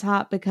tomato on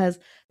top because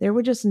there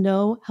were just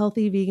no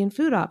healthy vegan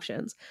food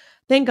options.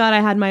 Thank God I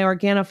had my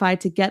Organifi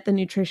to get the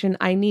nutrition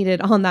I needed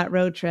on that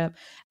road trip.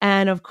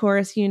 And of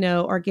course, you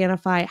know,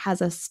 Organifi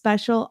has a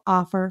special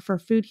offer for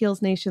Food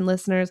Heals Nation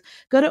listeners.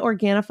 Go to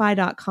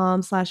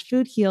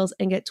Organifi.com/foodheals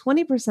and get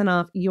 20%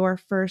 off your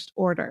first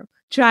order.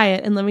 Try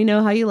it and let me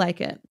know how you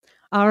like it.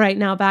 All right,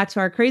 now back to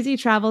our crazy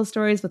travel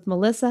stories with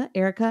Melissa,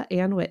 Erica,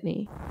 and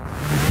Whitney.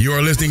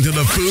 You're listening to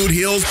the Food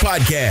Heals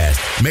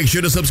Podcast. Make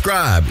sure to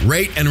subscribe,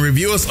 rate, and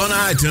review us on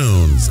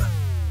iTunes.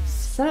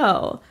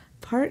 So,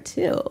 part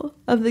 2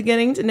 of the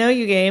Getting to Know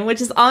You game,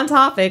 which is on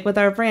topic with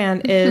our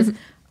brand, is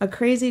a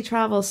crazy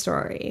travel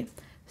story.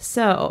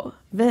 So,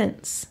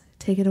 Vince,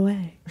 take it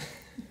away.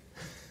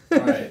 All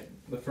right.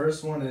 The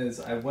first one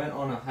is I went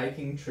on a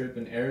hiking trip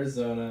in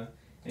Arizona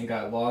and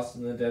got lost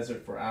in the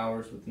desert for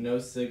hours with no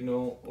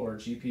signal or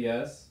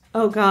GPS.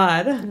 Oh,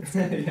 God.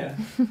 Yeah.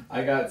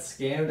 I got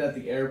scammed at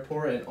the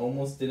airport and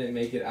almost didn't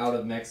make it out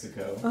of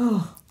Mexico.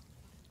 Oh.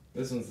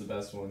 This one's the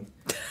best one.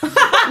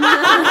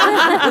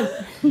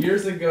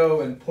 Years ago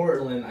in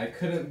Portland, I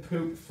couldn't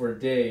poop for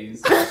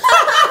days.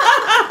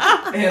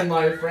 And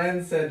my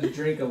friend said to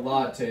drink a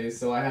latte,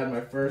 so I had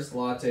my first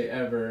latte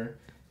ever.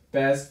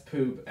 Best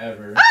poop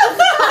ever.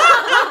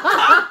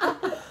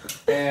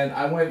 And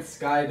I went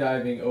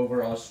skydiving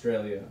over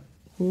Australia.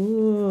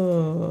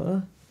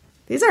 Ooh.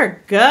 These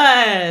are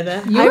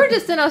good. You were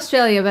just in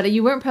Australia, but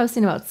you weren't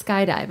posting about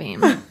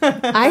skydiving.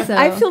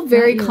 I feel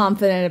very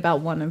confident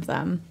about one of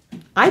them.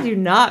 I do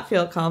not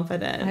feel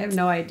confident. I have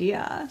no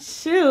idea.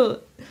 Shoot.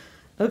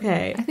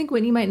 Okay. I think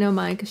Whitney might know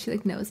mine because she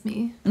knows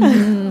me.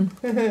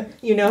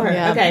 Mm-hmm. You know her.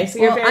 Yeah. Okay, so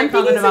you're very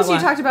confident thinking about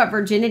since you talked about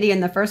virginity in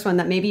the first one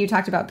that maybe you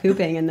talked about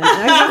pooping in the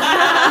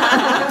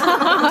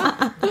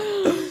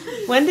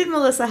When did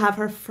Melissa have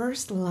her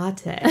first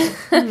latte?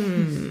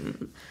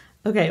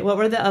 Okay, what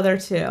were the other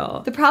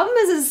two? The problem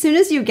is as soon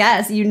as you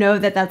guess, you know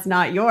that that's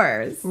not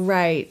yours.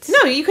 Right.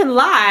 No, you can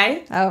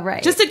lie. Oh,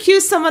 right. Just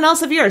accuse someone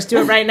else of yours. Do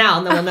it right now,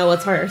 and then we'll know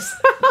what's hers.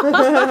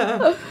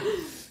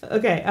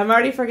 Okay, I'm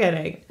already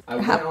forgetting. I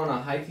went on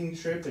a hiking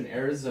trip in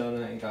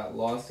Arizona and got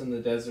lost in the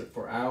desert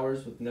for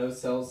hours with no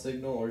cell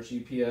signal or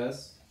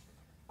GPS.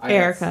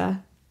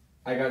 Erica.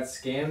 I got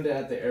scammed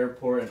at the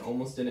airport and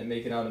almost didn't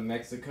make it out of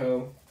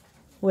Mexico.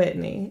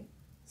 Whitney.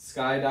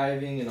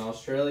 Skydiving in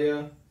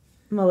Australia.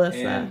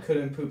 Melissa. And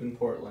couldn't poop in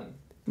Portland.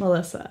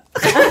 Melissa.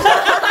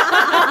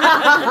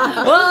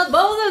 Well,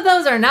 both of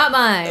those are not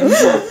mine.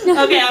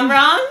 Okay, I'm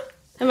wrong?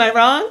 Am I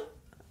wrong?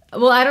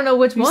 Well, I don't know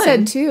which You one.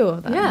 said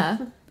 2. Then. Yeah.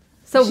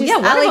 So, She's, yeah,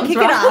 one Allie, of them's kick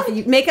it wrong. off.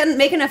 You make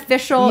an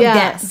official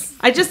guess.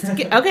 I just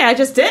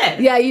did.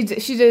 Yeah,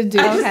 she did do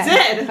it. I just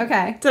did.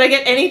 Okay. Did I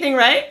get anything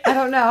right? I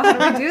don't know. How do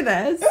we do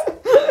this?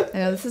 I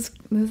know this is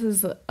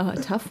a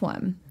tough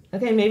one.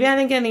 Okay, maybe I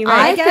didn't get any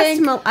right.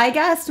 I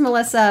guessed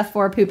Melissa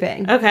for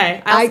pooping.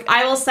 Okay,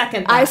 I will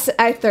second that.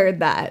 I third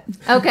that.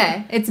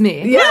 Okay, it's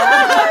me. Yeah.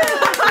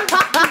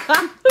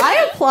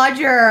 I applaud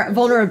your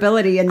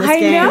vulnerability in this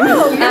game. I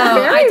know. You're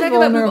very I talk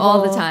about poop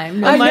all the vulnerable.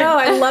 time. I know.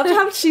 I love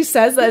how she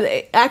says that.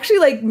 It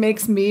actually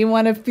makes me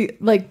want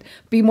to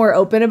be more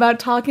open about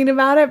talking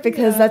about it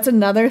because that's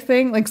another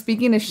thing. Like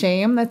speaking of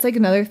shame, that's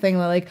another thing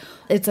that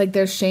it's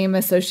there's shame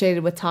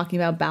associated with talking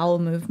about bowel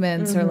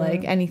movements or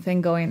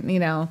anything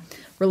going,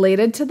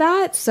 related to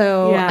that.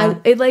 So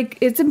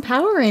it's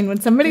empowering when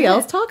somebody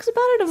else talks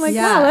about it. I'm like,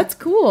 wow, that's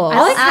cool.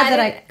 Go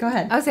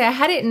ahead. I would say I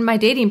had it in my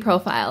dating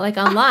profile,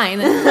 online.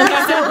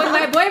 So when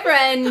my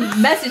boyfriend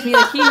messaged me,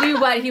 he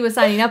knew what he was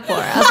signing up for.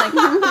 I was like,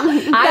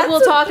 I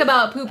will talk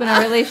about poop in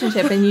our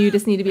relationship, and you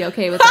just need to be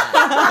okay with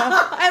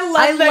that. I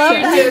love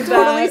that you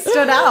totally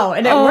stood out,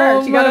 and it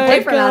worked. You got a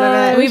boyfriend out of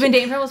it. We've been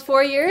dating for almost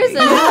 4 years, and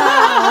we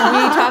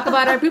talk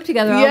about our poop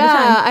together all the time.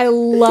 Yeah, I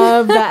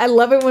love that. I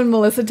love it when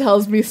Melissa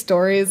tells me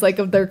stories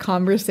of their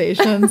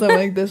conversations. I'm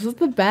like, this is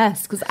the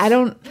best because I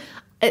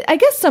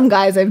guess some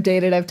guys I've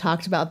dated I've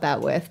talked about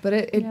that with, but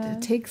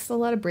it takes a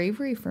lot of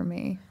bravery for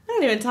me. I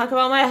don't even talk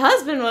about my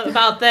husband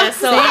about this.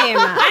 So Same.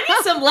 I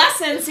need some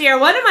lessons here.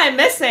 What am I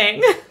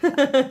missing?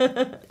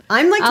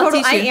 I'm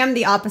I am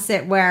the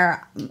opposite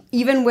where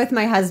even with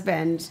my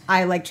husband,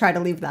 I try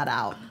to leave that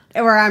out.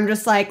 Where I'm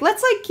just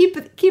let's keep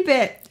it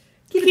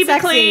sexy.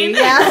 Clean.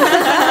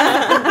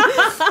 Yeah.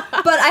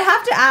 But I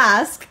have to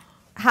ask,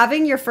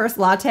 having your first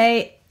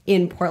latte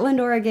in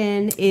Portland,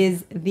 Oregon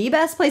is the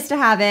best place to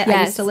have it. Yes.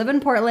 I used to live in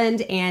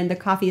Portland and the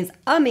coffee is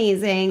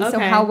amazing. Okay. So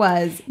how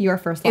was your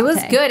first latte? It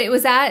was good. It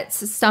was at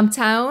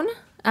Stumptown.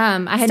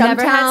 I had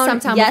never had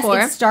Stumptown before.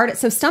 Yes, it started.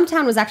 So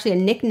Stumptown was actually a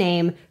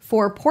nickname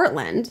for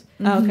Portland.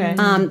 Okay.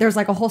 There's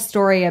a whole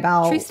story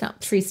about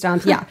Tree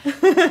Stump. Yeah.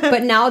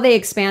 But now they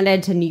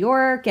expanded to New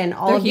York and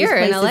all of these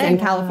places in LA. in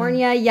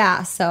California.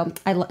 Yeah. So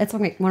it's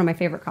one of my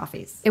favorite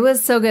coffees. It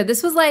was so good.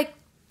 This was I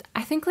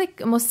think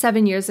almost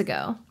 7 years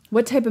ago.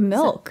 What type of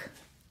milk?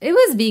 It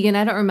was vegan.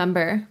 I don't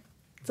remember.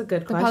 It's a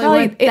good question.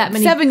 Probably weren't that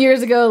many. 7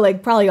 years ago,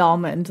 probably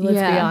almond. Let's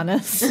be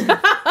honest.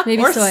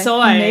 Maybe or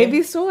soy.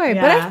 Maybe soy.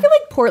 Yeah. But I feel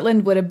like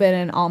Portland would have been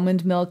an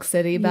almond milk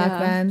city back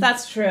then.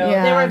 That's true.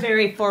 Yeah. They were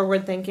very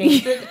forward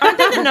thinking. Aren't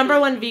they the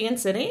 #1 vegan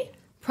city?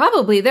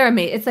 Probably. They're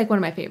amazing. It's like one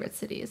of my favorite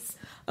cities.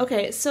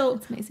 Okay, so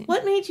It's amazing.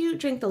 what made you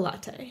drink the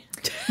latte?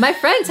 My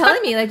friend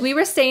telling me, like, we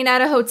were staying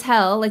at a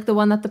hotel, like the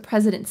one that the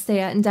president stay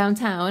at in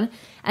downtown,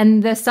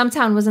 and the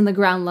Stumptown was in the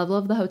ground level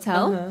of the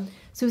hotel.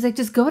 So he was like,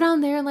 just go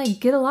down there and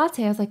like get a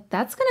latte. I was like,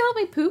 that's gonna help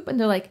me poop. And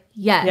they're like,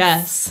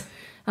 yes.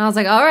 And I was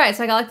like, all right.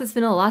 So I got like this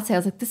vanilla latte. I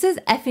was like, this is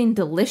effing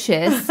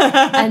delicious.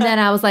 And then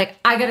I was like,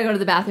 I gotta go to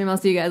the bathroom. I'll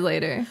see you guys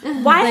later.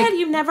 Why had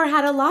you never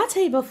had a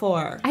latte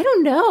before? I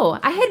don't know.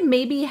 I had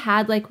maybe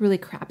had like really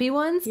crappy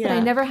ones, but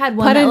I never had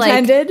one Pun that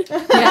intended.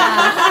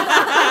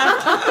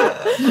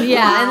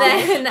 Yeah. And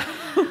then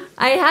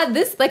I had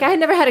this, like, I had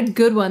never had a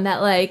good one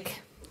that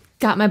like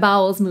got my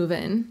bowels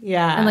moving.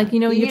 Yeah. And like, you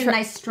need a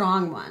nice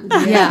strong one.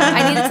 Yeah.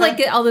 I needed to like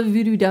get all the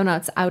voodoo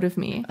donuts out of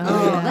me.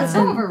 That's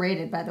so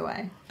overrated, by the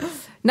way.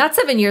 Not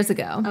 7 years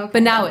ago,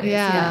 but now it is.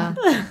 Yeah.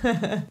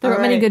 There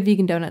weren't many good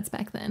vegan donuts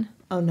back then.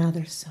 Oh, now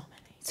there's so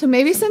many. So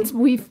maybe since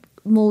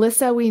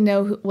Melissa, we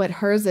know what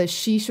hers is,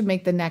 she should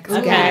make the next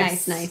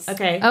guess. Nice.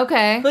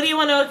 Okay. Who do you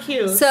want to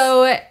accuse?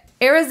 So,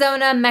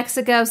 Arizona,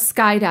 Mexico,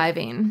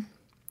 skydiving.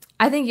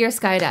 I think you're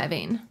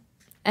skydiving.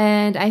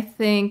 And I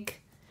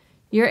think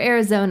you're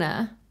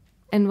Arizona.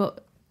 And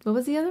what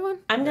was the other one?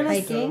 I'm going to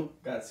hiking.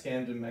 Got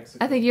scammed in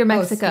Mexico. I think you're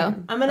Mexico.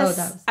 I'm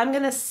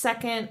going to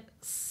second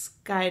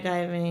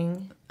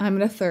skydiving. I'm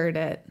going to third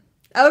it.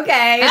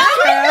 Okay. How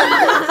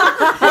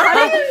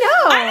do you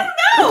know? I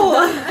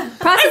don't know.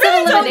 Process of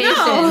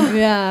elimination.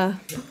 Yeah.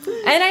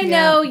 And I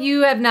know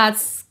you have not.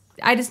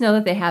 I just know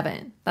that they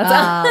haven't. That's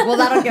all. Well,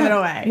 that'll give it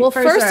away. Well,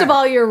 first of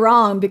all, you're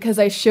wrong because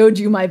I showed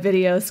you my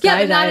video skydiving. Yeah,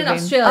 but not in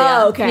Australia.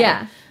 Oh, okay.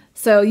 Yeah.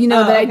 So you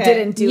know that I okay.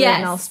 didn't do it Yes.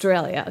 in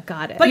Australia.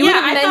 Got it. But You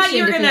yeah, would've I thought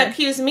you were mentioned going if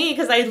to you- accuse me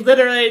because I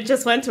literally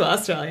just went to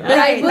Australia.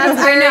 Right, would've I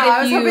know. heard I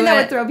if was you, hoping that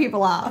would throw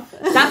people off.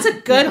 That's a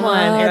good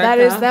one,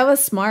 Erica. that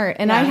was smart.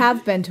 And I Yeah.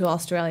 have been to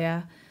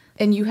Australia,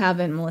 and you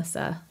haven't,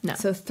 Melissa. No.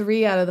 So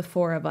 3 out of the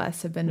 4 of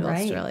us have been to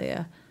Right.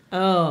 Australia.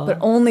 Oh. But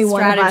only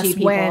one of Strategy, us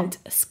people. went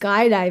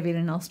skydiving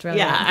in Australia.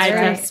 Yeah,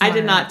 Very I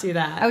did smart. not do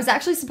that. I was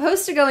actually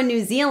supposed to go in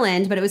New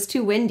Zealand, but it was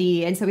too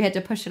windy, and so we had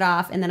to push it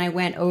off. And then I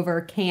went over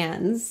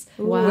Cairns,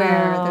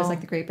 where there's like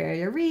the Great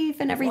Barrier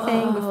Reef and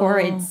everything before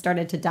it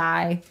started to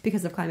die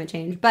because of climate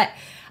change. But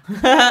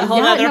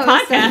whole other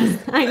podcast.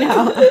 I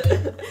know.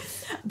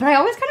 But I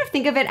always kind of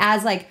think of it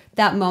as like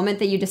that moment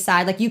that you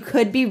decide, like you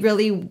could be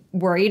really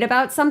worried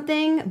about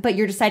something, but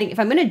you're deciding if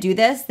I'm going to do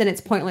this, then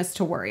it's pointless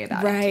to worry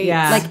about it. Right.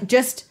 Yeah. Like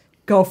just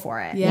go for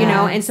it, you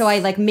know? And so I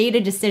like made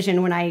a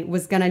decision when I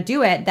was going to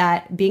do it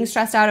that being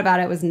stressed out about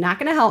it was not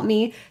going to help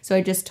me. So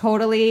I just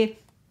totally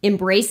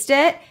embraced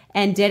it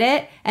and did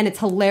it. And it's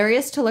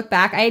hilarious to look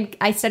back.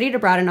 I studied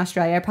abroad in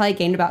Australia. I probably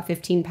gained about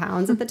 15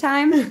 pounds at the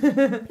time.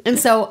 And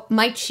so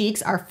my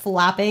cheeks are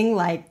flapping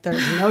like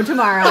there's no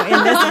tomorrow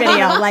in this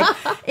video. Like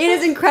it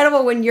is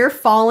incredible when you're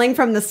falling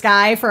from the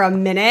sky for a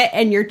minute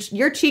and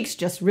your cheeks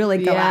just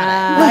really go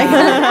at it.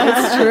 Like,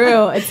 It's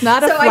true. It's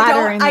not a so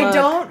flattering I look.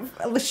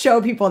 don't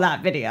show people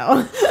that video.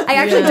 I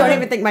actually don't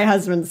even think my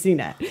husband's seen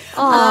it.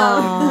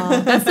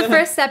 That's the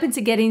first step into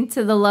getting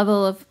to the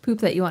level of poop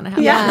that you want to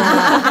have.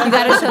 Yeah. You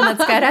got to show that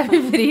skydiving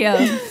video.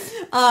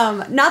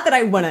 Not that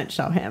I wouldn't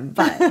show him,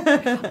 but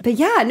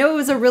yeah, no, it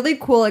was a really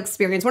cool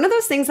experience. One of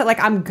those things that like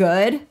I'm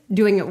good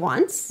doing it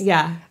once.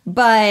 Yeah.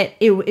 But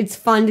it's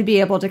fun to be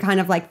able to kind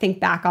of like think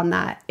back on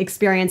that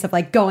experience of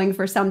like going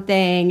for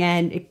something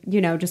and,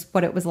 you know, just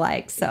what it was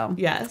like. So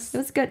Yes. it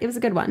was good. It was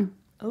a good one.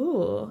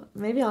 Ooh,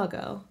 maybe I'll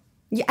go.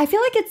 Yeah, I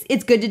feel like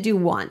it's good to do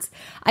once.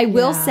 I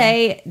will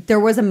say there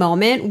was a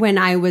moment when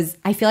I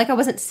feel like I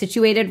wasn't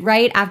situated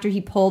right after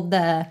he pulled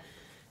the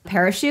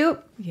parachute.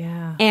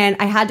 Yeah. And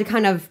I had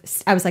to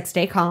I was like,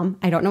 stay calm.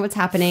 I don't know what's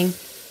happening.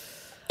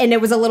 And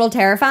it was a little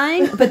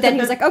terrifying, but then he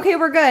was like, okay,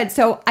 we're good.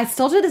 So I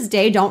still to this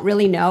day don't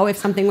really know if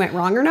something went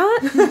wrong or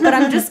not, but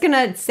I'm just going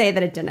to say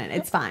that it didn't.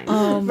 It's fine.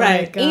 Oh my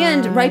Right. God.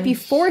 And right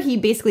before he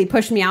basically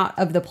pushed me out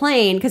of the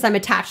plane, because I'm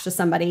attached to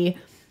somebody,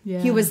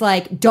 he was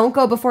like, don't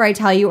go before I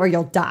tell you or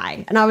you'll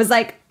die. And I was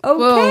like,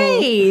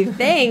 okay,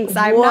 thanks.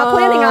 I'm not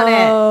planning on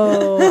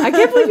it. I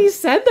can't believe he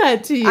said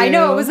that to you. I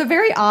know, it was a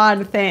very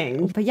odd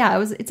thing. But yeah,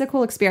 it's a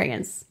cool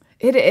experience.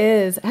 It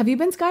is. Have you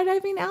been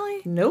skydiving,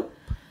 Allie? Nope.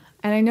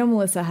 And I know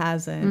Melissa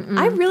hasn't.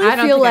 I really I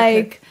don't feel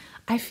think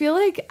I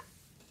like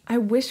I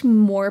wish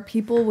more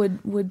people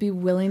would be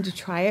willing to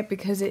try it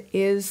because it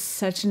is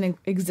such an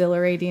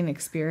exhilarating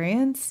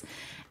experience.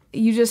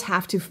 You just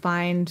have to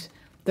find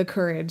the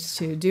courage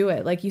to do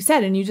it, like you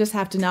said, and you just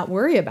have to not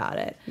worry about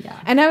it. Yeah.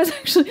 And I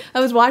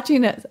was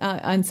watching it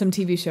on some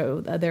TV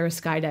show. There was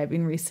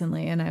skydiving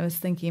recently, and I was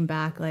thinking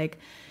back, like,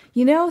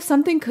 you know,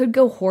 something could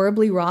go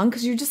horribly wrong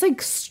because you're just like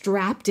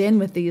strapped in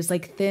with these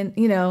like thin,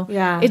 you know.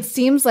 Yeah. It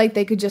seems like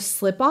they could just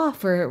slip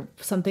off or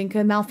something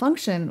could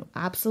malfunction.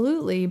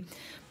 Absolutely.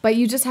 But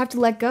you just have to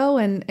let go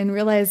and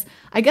realize,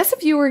 I guess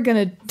if you were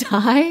going to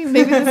die,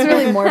 maybe this is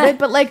really morbid,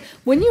 but like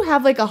when you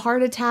have like a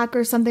heart attack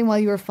or something while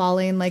you were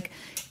falling, like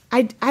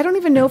I don't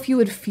even know if you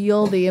would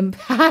feel the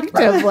impact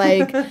of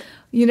like,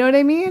 you know what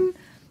I mean?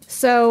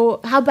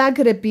 So how bad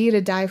could it be to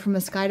die from a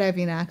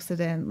skydiving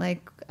accident?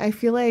 Like, I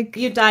feel like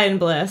you die in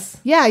bliss.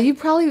 Yeah, you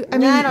probably. I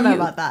mean, I don't know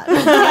about that.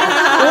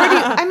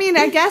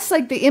 I guess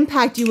like the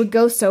impact, you would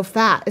go so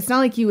fat. It's not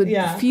like you would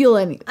feel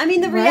any. I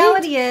mean, the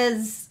reality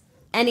is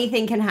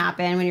anything can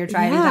happen when you're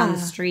driving down the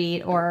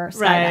street or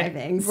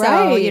skydiving.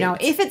 So, you know,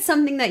 if it's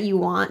something that you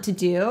want to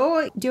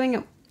do, doing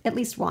it at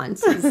least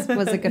once was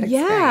a good experience.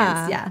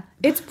 Yeah.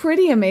 It's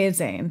pretty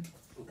amazing.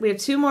 We have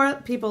 2 more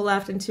people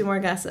left and 2 more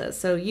guesses.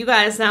 So you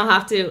guys now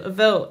have to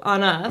vote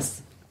on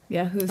us.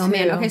 Yeah, who's Oh,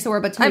 man. Okay, so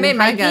we're between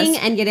hiking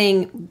and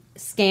getting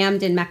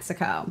scammed in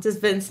Mexico. Does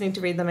Vince need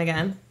to read them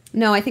again?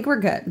 No, I think we're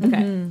good.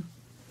 Okay.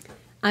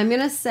 I'm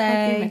going to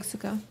say... Hiking,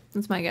 Mexico.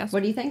 That's my guess.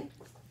 What do you think?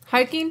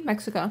 Hiking,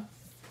 Mexico.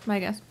 My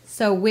guess.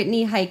 So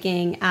Whitney,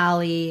 hiking,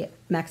 Allie,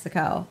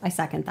 Mexico. I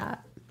second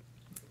that.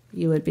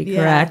 You would be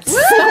correct.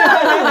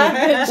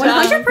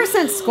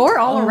 100% score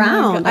all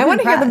around. I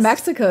want to hear the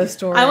Mexico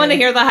story. I want to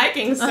hear the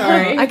hiking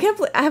story. I can't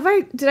believe...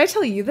 Did I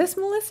tell you this,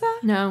 Melissa?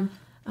 No.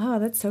 Oh,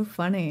 that's so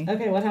funny.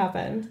 Okay, what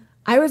happened?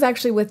 I was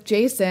actually with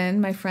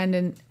Jason, my friend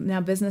and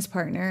now business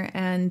partner,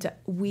 and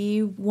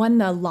we won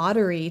the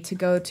lottery to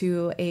go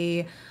to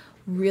a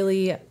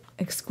really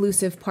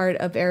exclusive part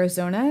of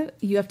Arizona.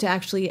 You have to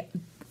actually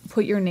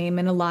put your name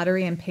in a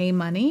lottery and pay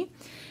money.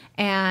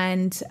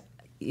 And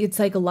it's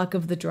like a luck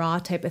of the draw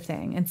type of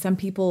thing. And some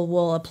people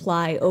will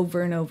apply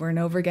over and over and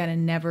over again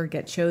and never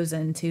get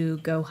chosen to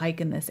go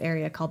hike in this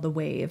area called the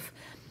Wave.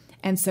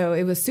 And so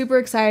it was super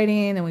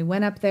exciting. And we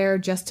went up there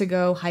just to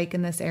go hike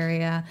in this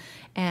area.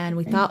 And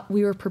we thought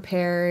we were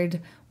prepared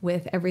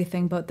with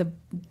everything. But the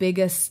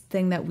biggest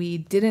thing that we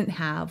didn't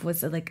have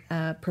was like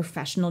a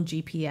professional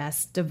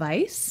GPS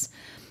device.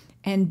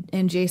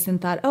 And Jason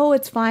thought, oh,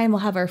 it's fine. We'll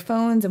have our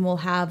phones and we'll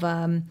have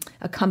a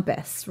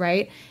compass,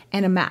 right?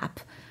 And a map.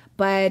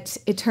 But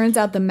it turns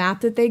out the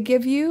map that they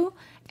give you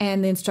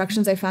and the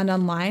instructions I found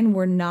online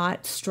were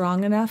not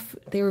strong enough.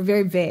 They were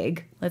very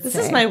vague, let's say.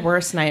 This is my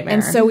worst nightmare.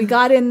 And so we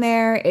got in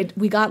there.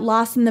 We got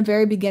lost in the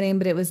very beginning,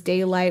 but it was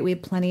daylight. We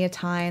had plenty of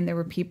time. There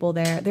were people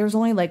there. There was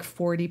only like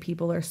 40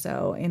 people or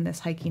so in this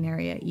hiking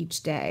area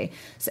each day.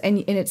 So, and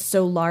it's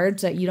so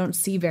large that you don't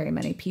see very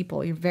many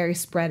people. You're very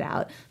spread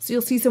out. So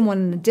you'll see someone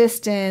in the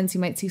distance.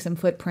 You might see some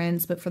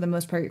footprints, but for the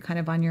most part, you're kind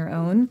of on your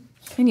own.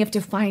 And you have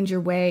to find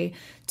your way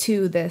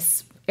to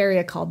this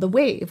area called the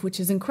Wave, which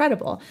is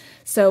incredible.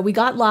 So we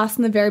got lost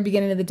in the very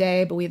beginning of the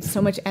day, but we had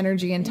so much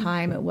energy and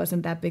time, it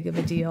wasn't that big of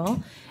a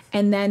deal.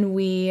 And then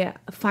we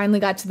finally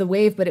got to the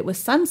Wave, but it was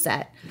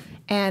sunset.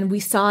 And we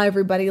saw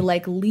everybody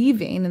like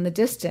leaving in the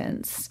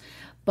distance,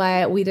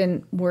 but we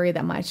didn't worry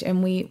that much.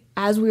 And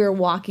as we were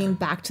walking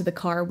back to the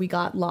car, we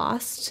got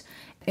lost.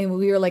 And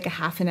we were like a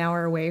half an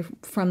hour away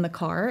from the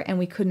car and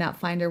we could not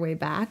find our way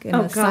back. And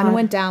the sun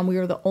went down. We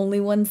were the only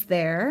ones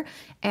there.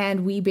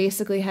 And we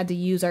basically had to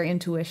use our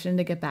intuition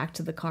to get back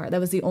to the car.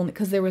 That was the only,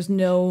 because there was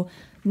no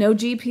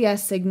GPS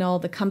signal.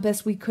 The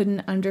compass we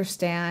couldn't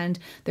understand.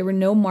 There were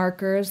no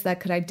markers that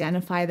could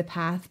identify the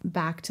path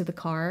back to the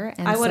car.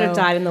 And I would have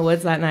died in the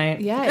woods that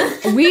night.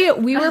 Yeah, we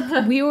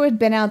had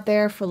been out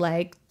there for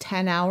like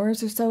 10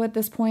 hours or so at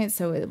this point.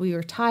 So we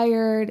were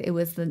tired. It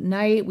was the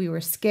night. We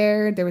were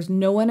scared. There was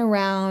no one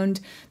around.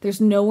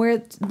 There's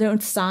no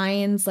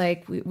signs.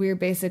 Like we were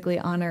basically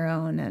on our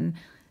own, and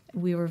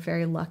we were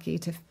very lucky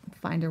to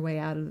find our way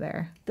out of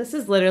there. This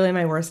is literally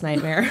my worst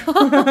nightmare.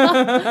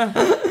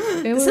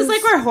 This is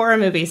like where horror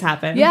movies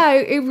happen. Yeah,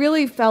 it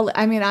really felt,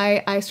 I mean,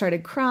 I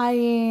started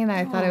crying.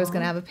 I thought I was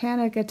going to have a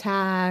panic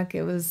attack.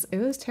 It was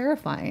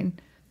terrifying.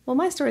 Well,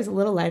 my story's a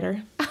little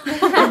lighter.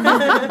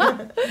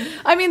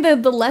 I mean,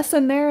 the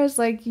lesson there is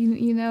like,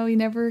 you know, you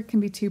never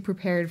can be too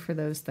prepared for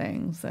those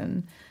things,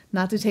 and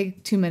not to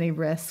take too many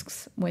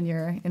risks when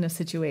you're in a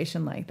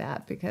situation like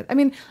that. Because, I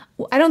mean,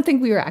 I don't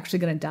think we were actually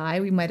going to die.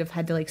 We might have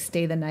had to like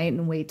stay the night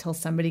and wait till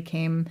somebody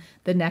came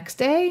the next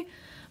day.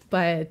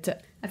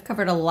 But I've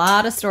covered a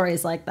lot of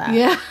stories like that.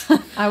 Yeah.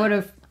 I would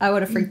have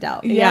freaked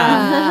out.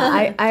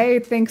 Yeah. I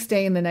think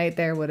staying the night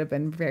there would have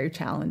been very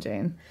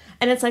challenging.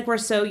 And it's like we're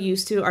so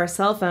used to our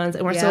cell phones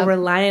and we're so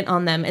reliant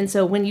on them. And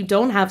so when you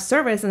don't have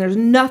service and there's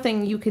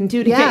nothing you can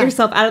do to get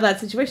yourself out of that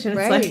situation,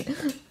 it's like...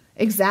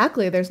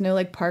 Exactly. There's no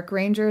like park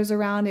rangers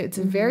around. It's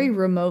a very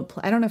remote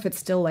I don't know if it's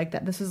still like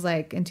that. This was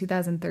like in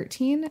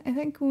 2013, I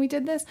think, when we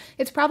did this.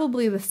 It's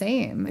probably the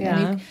same.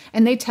 Yeah.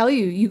 And they tell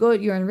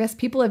you're on risk.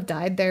 People have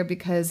died there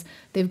because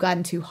they've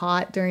gotten too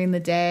hot during the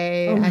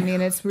day. I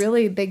mean, it's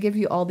really, they give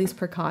you all these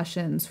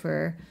precautions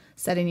for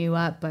setting you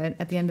up. But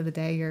at the end of the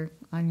day, you're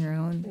on your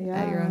own,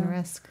 at your own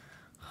risk.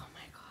 Oh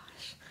my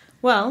gosh.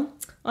 Well,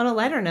 on a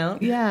lighter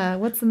note. Yeah.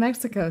 What's the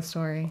Mexico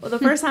story? Well, the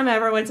first time I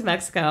ever went to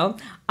Mexico,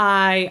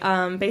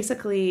 I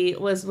basically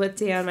was with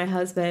Dan, my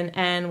husband,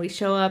 and we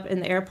show up in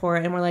the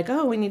airport and we're like,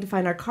 oh, we need to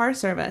find our car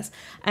service.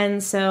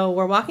 And so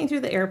we're walking through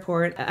the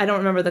airport. I don't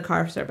remember the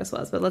car service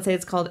was, but let's say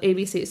it's called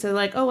ABC. So they're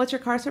like, oh, what's your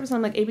car service? And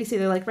I'm like, ABC.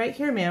 They're like, right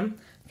here, ma'am.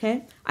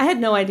 Okay. I had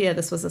no idea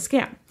this was a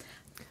scam.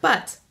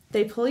 But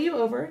They pull you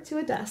over to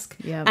a desk,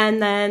 Yep.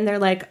 and then they're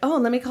like, "Oh,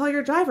 let me call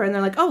your driver." And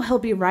they're like, "Oh, he'll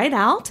be right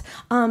out.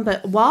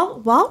 But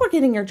while we're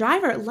getting your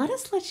driver, let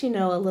us let you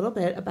know a little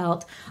bit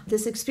about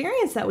this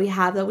experience that we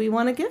have that we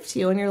want to give to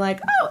you." And you're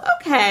like, "Oh,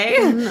 okay."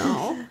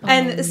 No.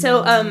 And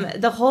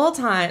the whole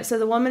time, so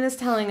the woman is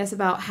telling us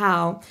about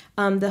how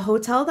the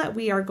hotel that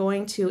we are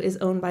going to is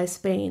owned by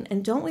Spain,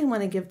 and don't we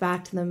want to give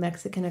back to the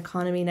Mexican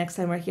economy next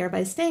time we're here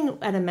by staying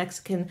at a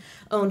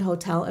Mexican-owned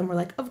hotel? And we're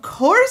like, "Of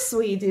course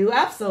we do,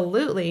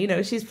 absolutely."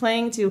 She's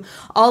playing to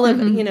all of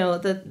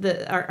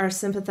our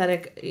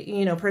sympathetic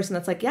person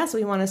that's like, "Yes,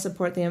 we want to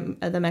support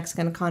the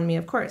Mexican economy,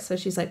 of course." So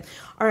she's like,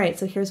 "All right,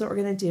 so here's what we're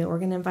gonna do. We're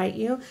gonna invite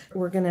you.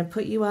 We're gonna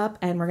put you up,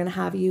 and we're gonna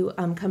have you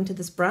come to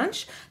this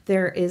brunch.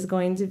 There is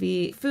going to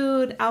be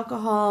food,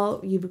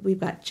 alcohol. We've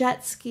got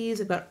jet skis.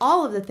 We've got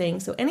all of the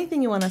things. So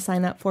anything you want to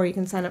sign up for, you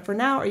can sign up for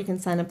now, or you can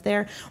sign up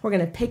there. We're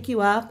gonna pick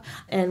you up,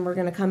 and we're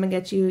gonna come and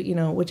get you,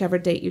 whichever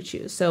date you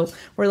choose." So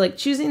we're like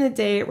choosing the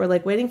date. We're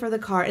like waiting for the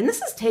car, and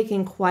this is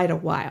taking quite a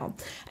while.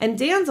 And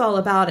Dan's all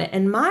about it,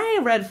 and my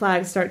red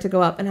flags start to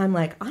go up, and I'm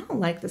like, I don't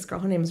like this girl.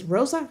 Her name is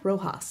Rosa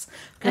Rojas.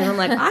 Okay, and I'm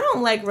like, I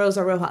don't like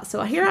Rosa Rojas.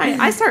 So here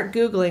I start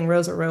Googling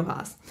Rosa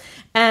Rojas.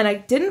 And I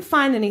didn't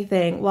find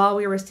anything while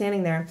we were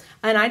standing there.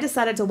 And I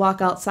decided to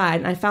walk outside.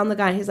 And I found the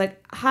guy. He's like,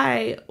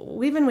 "Hi,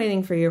 we've been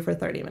waiting for you for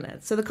 30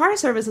 minutes. So the car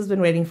service has been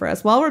waiting for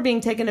us while we're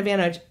being taken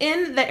advantage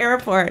in the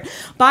airport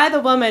by the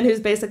woman who's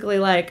basically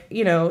like,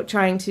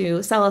 trying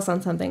to sell us on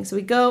something." So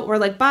we're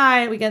like,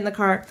 "Bye." We get in the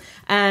car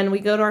and we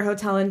go to our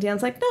hotel. And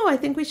Dan's like, "No, I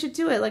think we should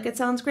do it. Like, it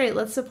sounds great.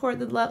 Let's support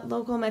the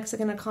local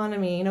Mexican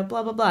economy,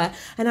 blah, blah, blah."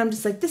 And I'm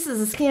just like, this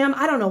is a scam.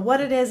 I don't know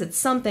what it is. It's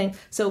something.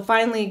 So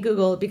finally,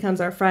 Google becomes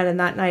our friend. And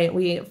that night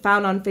we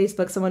found on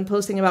Facebook someone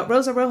posting about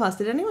Rosa Rojas.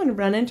 Did anyone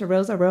run into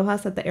Rosa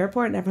Rojas at the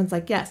airport? And everyone's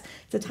like, yes,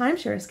 it's a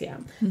timeshare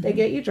scam. Mm-hmm. They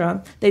get you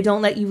drunk. They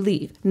don't let you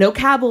leave. No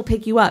cab will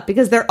pick you up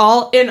because they're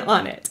all in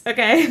on it.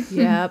 Okay?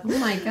 Yep. Oh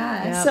my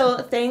God. Yep. So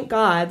thank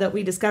God that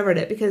we discovered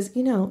it because,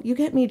 you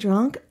get me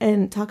drunk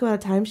and talk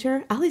about a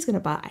timeshare, Allie's going to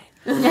buy.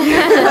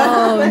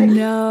 Oh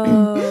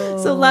no.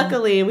 So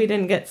luckily we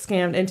didn't get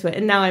scammed into it.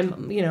 And now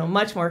I'm,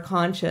 much more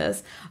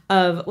conscious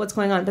of what's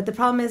going on. But the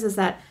problem is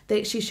that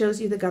she shows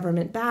you the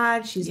government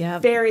badge. She's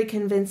very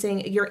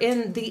convincing. You're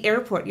in the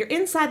airport. You're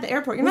inside the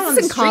airport. You're not on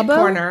the street Cabo?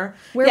 corner.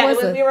 Where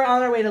was it? We were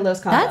on our way to Los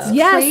Cabos. That's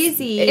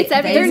crazy. It's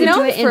They're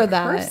known for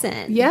that.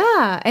 Person.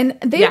 Yeah. And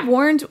they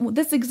warned,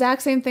 this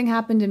exact same thing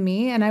happened to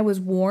me, and I was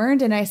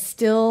warned, and I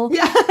still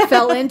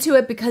fell into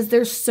it because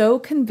they're so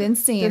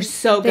convincing. They're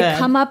so good. They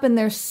come up and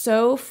they're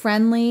so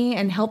friendly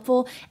and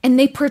helpful, and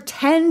they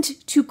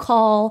pretend to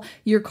call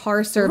your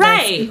car service.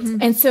 Right. Mm-hmm.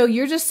 And so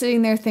you're just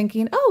sitting there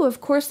thinking, oh,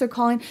 of course they're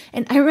calling.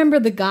 And I remember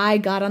the guy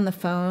got on the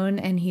phone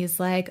and he's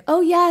like,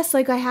 "Oh yes,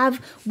 like I have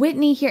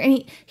Whitney here."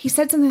 And he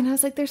said something, and I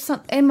was like, "There's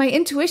something," and my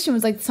intuition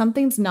was like,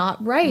 something's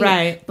not right.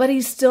 Right. But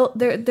he's still,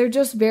 they're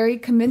just very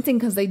convincing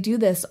because they do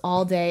this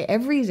all day,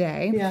 every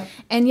day. Yeah.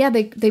 And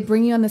they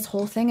bring you on this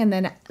whole thing.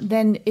 And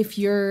then if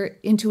your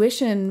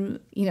intuition,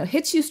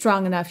 hits you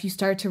strong enough, you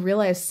start to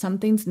realize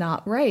something's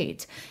not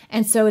right.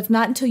 And so it's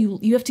not until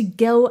you have to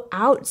go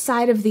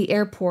outside of the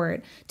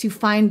airport to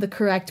find the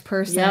correct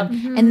person. Yep.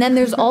 Mm-hmm. And then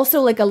there's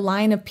also like a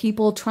line of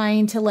people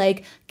trying to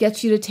like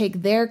get you to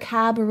take their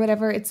cab or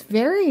whatever. It's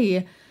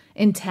very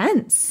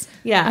intense.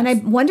 Yeah. And I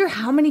wonder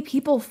how many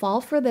people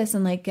fall for this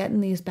and like get in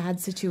these bad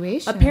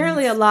situations.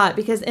 Apparently a lot,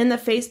 because in the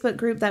Facebook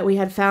group that we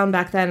had found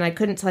back then, I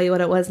couldn't tell you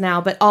what it was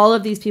now, but all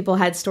of these people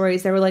had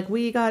stories. They were like,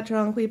 "We got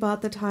drunk, we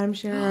bought the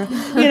timeshare,"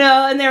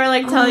 and they were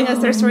like telling us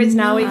their stories.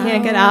 Now we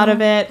can't get out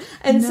of it.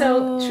 And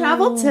so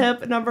travel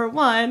tip number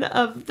 1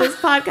 of this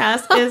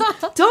podcast is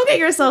don't get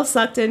yourself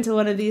sucked into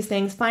one of these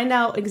things. Find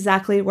out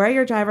exactly where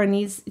your driver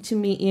needs to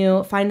meet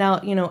you. Find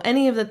out,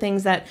 any of the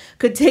things that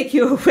could take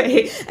you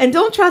away, and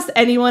don't trust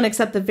anyone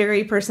except the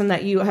very person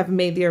that you have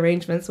made the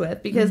arrangements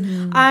with, because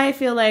I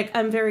feel like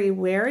I'm very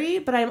wary,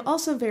 but I'm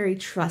also very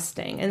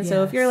trusting. And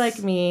so if you're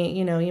like me,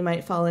 you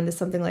might fall into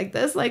something like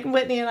this, like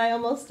Whitney and I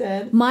almost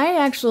did. My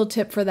actual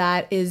tip for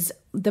that is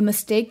the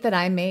mistake that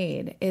I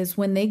made is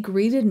when they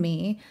greeted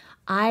me,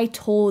 I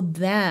told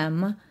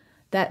them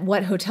that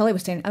what hotel I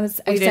was staying.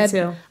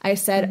 I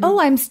said, "Oh,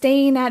 I'm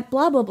staying at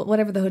blah, blah, blah,"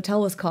 whatever the hotel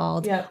was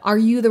called. Yep. Are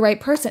you the right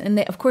person? And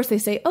of course they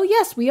say, "Oh,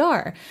 yes, we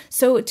are."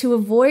 So to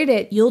avoid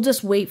it, you'll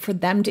just wait for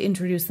them to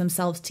introduce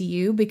themselves to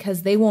you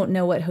because they won't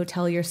know what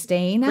hotel you're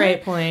staying at.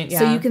 Great point. Yeah.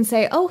 So you can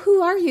say, "Oh,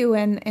 who are you?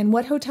 And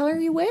what hotel are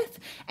you with?"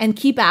 And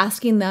keep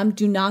asking them.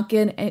 Do not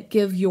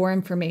give your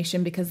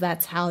information because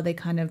that's how they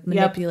kind of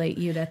manipulate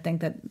you to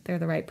think that they're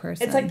the right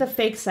person. It's like the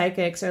fake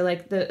psychics or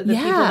like the people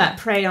that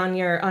prey on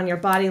your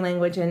body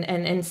language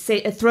and say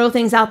throw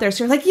things out there.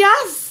 So you're like,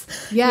 yes,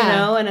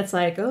 and it's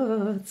like,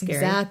 oh, it's scary.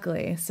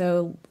 Exactly.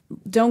 So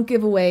don't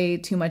give away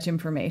too much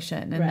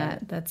information,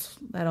 and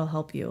that'll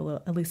help you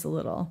at least a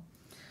little.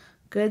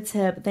 Good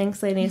tip.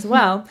 Thanks, ladies.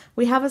 Well,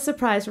 we have a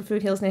surprise for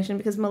Food Heals Nation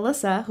because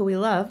Melissa, who we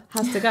love,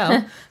 has to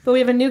go, but we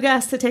have a new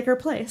guest to take her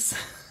place.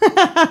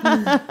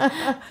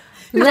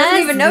 Who doesn't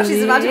even know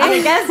she's about to be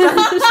a guest.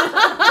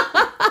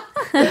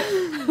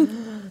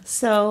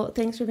 So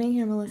thanks for being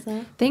here,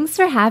 Melissa. Thanks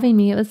for having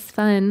me. It was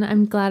fun.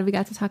 I'm glad we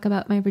got to talk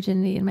about my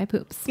virginity and my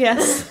poops.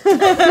 Yes.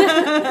 Leslie,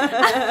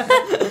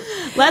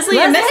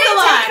 you missed a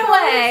lot. Take it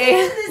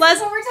away. This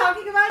is what we're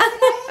talking about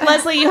today.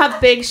 Leslie, you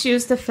have big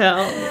shoes to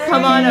fill.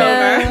 Come on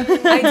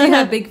over. I do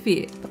have big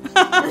feet.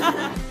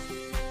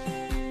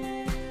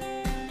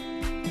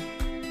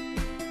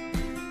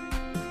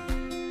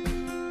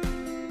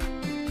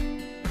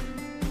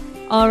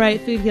 All right,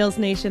 Food Heals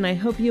Nation, I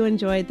hope you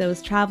enjoyed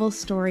those travel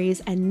stories.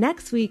 And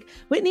next week,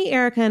 Whitney,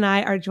 Erica, and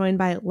I are joined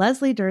by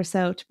Leslie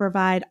Durso to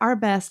provide our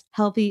best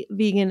healthy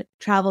vegan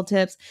travel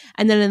tips.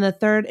 And then in the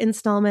third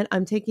installment,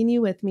 I'm taking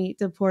you with me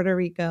to Puerto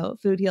Rico,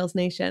 Food Heals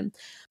Nation.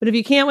 But if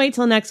you can't wait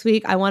till next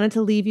week, I wanted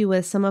to leave you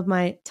with some of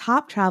my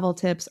top travel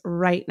tips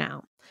right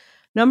now.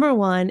 Number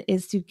one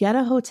is to get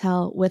a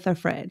hotel with a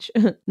fridge,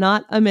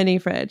 not a mini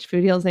fridge,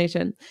 Food Heals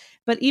Nation.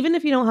 But even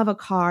if you don't have a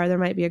car, there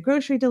might be a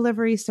grocery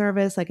delivery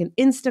service like an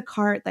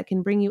Instacart that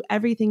can bring you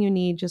everything you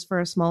need just for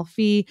a small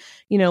fee.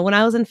 You know, when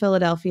I was in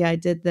Philadelphia, I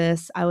did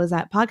this. I was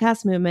at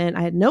Podcast Movement.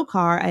 I had no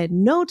car. I had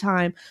no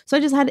time. So I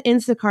just had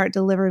Instacart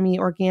deliver me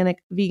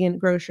organic vegan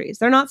groceries.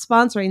 They're not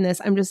sponsoring this.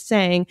 I'm just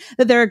saying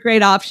that they're a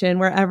great option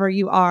wherever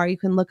you are. You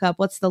can look up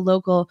what's the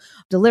local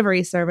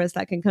delivery service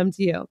that can come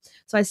to you.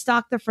 So I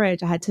stocked the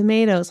fridge. I had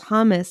tomatoes,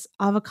 hummus,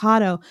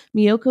 avocado,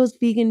 Miyoko's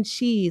vegan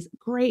cheese,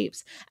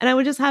 grapes, and I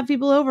would just have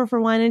people over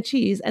for wine and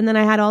cheese. And then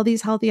I had all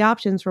these healthy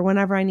options for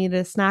whenever I needed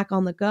a snack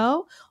on the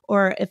go,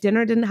 or if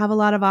dinner didn't have a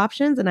lot of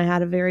options and I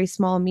had a very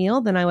small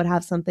meal, then I would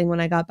have something when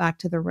I got back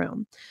to the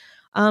room.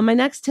 My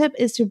next tip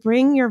is to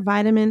bring your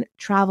vitamin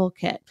travel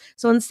kit.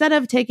 So instead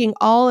of taking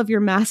all of your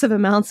massive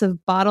amounts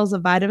of bottles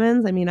of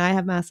vitamins, I mean, I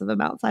have massive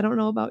amounts. I don't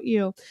know about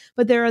you,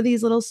 but there are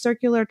these little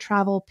circular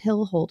travel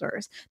pill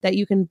holders that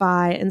you can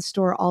buy and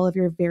store all of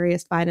your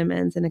various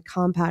vitamins in a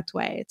compact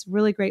way. It's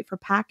really great for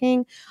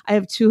packing. I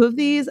have 2 of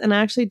these and I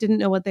actually didn't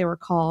know what they were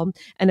called.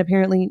 And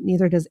apparently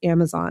neither does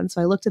Amazon.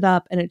 So I looked it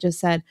up and it just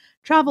said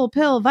travel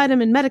pill,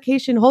 vitamin,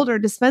 medication holder,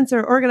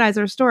 dispenser,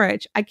 organizer,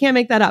 storage. I can't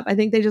make that up. I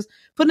think they just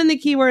put in the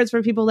keywords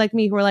for people like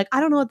me who are like, I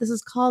don't know what this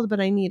is called, but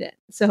I need it.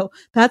 So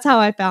that's how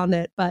I found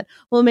it. But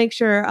we'll make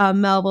sure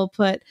Mel will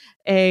put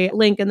a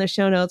link in the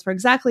show notes for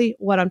exactly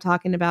what I'm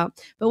talking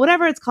about. But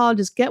whatever it's called,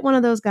 just get one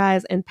of those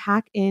guys and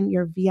pack in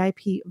your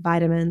VIP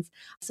vitamins.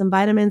 Some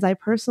vitamins I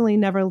personally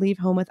never leave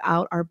home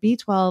without are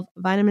B12,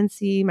 vitamin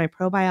C, my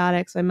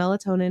probiotics, my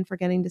melatonin for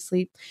getting to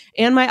sleep,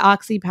 and my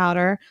oxy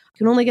powder. You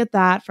can only get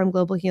that from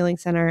Global Healing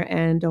Center.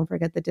 And don't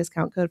forget the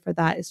discount code for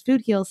that is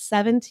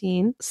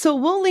FoodHeals17. So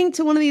we'll link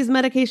to one of these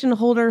medication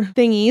holder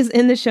thingies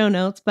in the show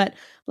notes, but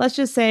let's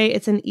just say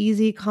it's an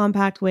easy,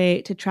 compact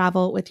way to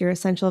travel with your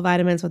essential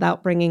vitamins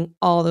without bringing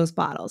all those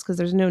bottles, because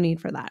there's no need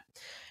for that.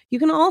 You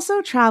can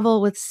also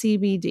travel with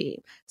CBD.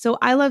 So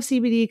I love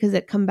CBD because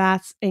it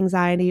combats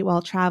anxiety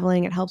while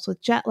traveling. It helps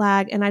with jet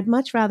lag. And I'd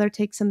much rather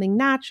take something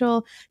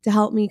natural to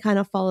help me kind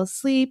of fall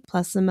asleep,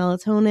 plus some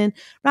melatonin,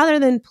 rather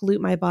than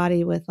pollute my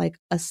body with like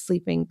a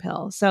sleeping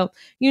pill. So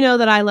you know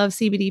that I love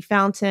CBD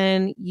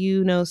Fountain.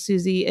 You know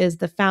Susie is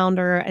the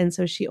founder, and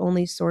so she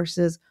only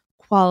sources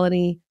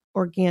quality,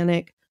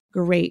 organic,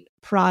 great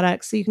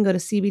products. So you can go to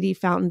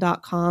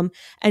cbdfountain.com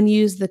and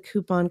use the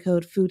coupon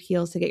code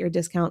FoodHeals to get your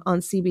discount on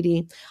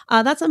CBD.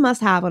 That's a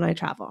must-have when I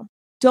travel.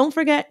 Don't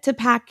forget to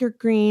pack your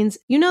greens.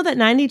 You know that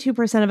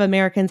 92% of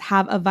Americans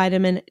have a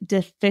vitamin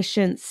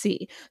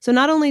deficiency. So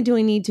not only do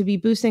we need to be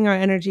boosting our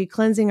energy,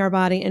 cleansing our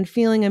body, and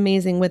feeling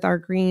amazing with our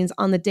greens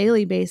on the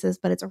daily basis,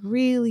 but it's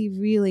really,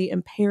 really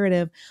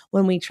imperative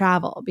when we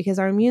travel because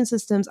our immune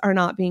systems are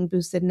not being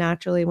boosted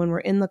naturally when we're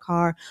in the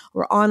car,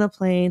 we're on a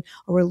plane,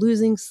 or we're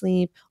losing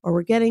sleep, or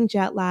we're getting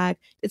jet lag.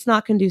 It's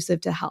not conducive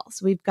to health.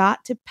 So we've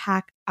got to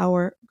pack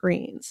our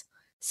greens.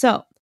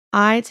 So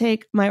I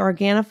take my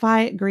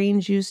Organifi green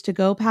juice to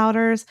go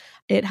powders.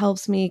 It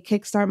helps me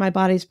kickstart my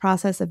body's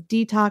process of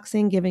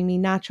detoxing, giving me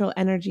natural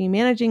energy,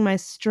 managing my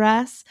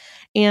stress,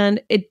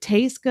 and it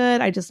tastes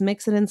good. I just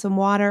mix it in some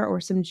water or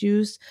some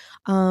juice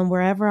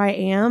wherever I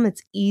am.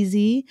 It's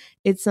easy.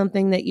 It's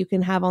something that you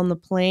can have on the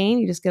plane.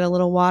 You just get a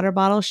little water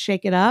bottle,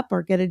 shake it up,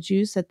 or get a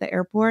juice at the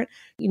airport.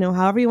 You know,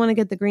 however you want to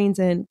get the greens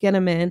in, get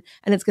them in,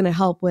 and it's going to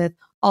help with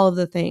all of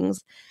the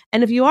things.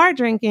 And if you are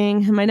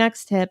drinking, my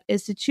next tip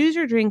is to choose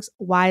your drinks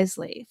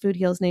wisely, Food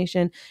Heals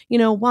Nation. You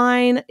know,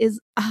 wine is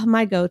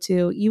my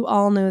go-to. You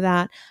all know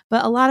that.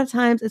 But a lot of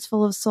times it's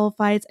full of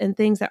sulfites and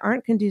things that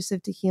aren't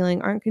conducive to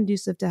healing, aren't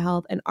conducive to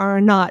health, and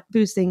are not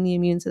boosting the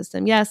immune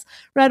system. Yes,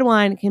 red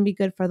wine can be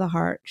good for the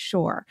heart.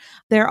 Sure.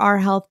 There are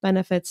health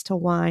benefits to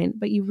wine,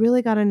 but you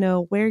really got to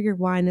know where your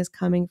wine is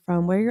coming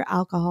from, where your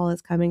alcohol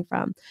is coming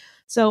from.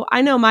 So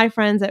I know my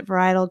friends at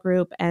Varietal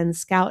Group and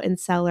Scout and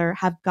Cellar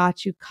have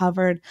got you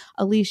covered.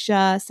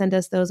 Alicia sent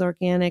us those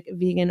organic,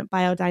 vegan,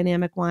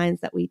 biodynamic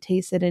wines that we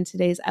tasted in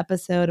today's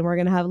episode, and we're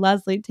going to have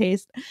Leslie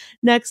taste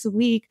next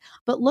week.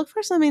 But look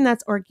for something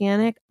that's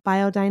organic,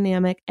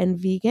 biodynamic, and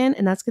vegan,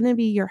 and that's going to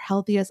be your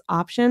healthiest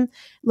option.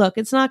 Look,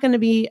 it's not going to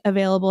be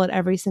available at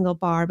every single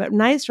bar, but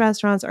nice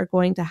restaurants are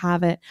going to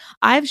have it.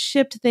 I've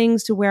shipped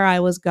things to where I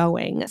was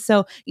going.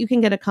 So you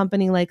can get a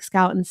company like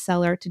Scout and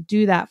Cellar to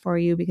do that for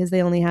you because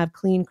they only have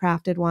clean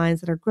crafted wines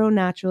that are grown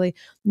naturally,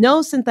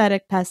 no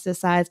synthetic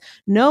pesticides,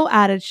 no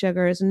added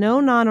sugars,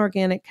 no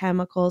non-organic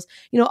chemicals,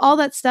 all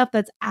that stuff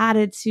that's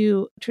added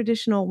to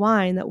traditional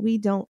wine that we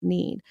don't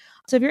need.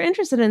 So if you're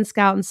interested in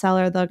Scout and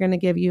Cellar, they're going to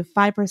give you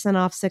 5%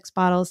 off 6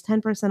 bottles,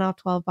 10% off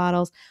 12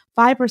 bottles,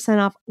 5%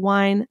 off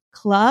Wine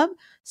Club.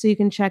 So you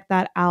can check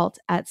that out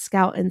at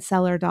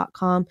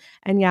scoutandcellar.com.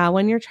 And yeah,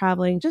 when you're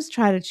traveling, just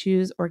try to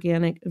choose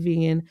organic,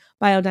 vegan,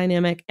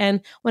 biodynamic.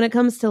 And when it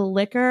comes to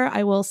liquor,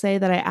 I will say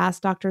that I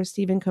asked Dr.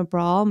 Stephen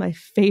Cabral, my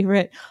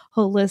favorite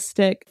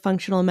holistic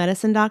functional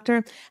medicine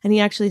doctor, and he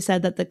actually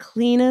said that the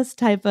cleanest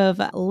type of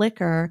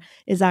liquor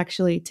is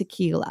actually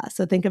tequila.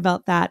 So think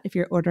about that if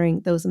you're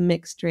ordering those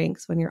mixed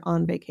drinks when you're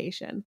on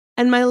vacation.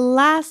 And my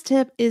last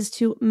tip is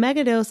to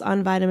megadose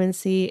on vitamin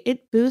C.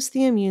 It boosts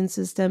the immune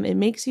system. It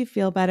makes you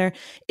feel better.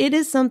 It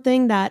is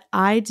something that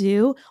I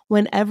do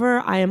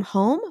whenever I am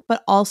home,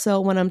 but also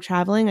when I'm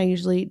traveling. I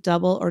usually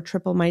double or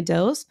triple my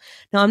dose.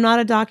 Now, I'm not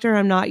a doctor.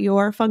 I'm not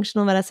your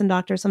functional medicine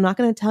doctor, so I'm not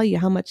going to tell you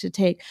how much to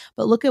take,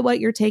 but look at what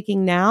you're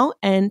taking now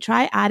and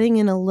try adding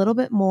in a little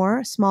bit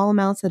more, small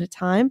amounts at a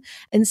time,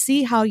 and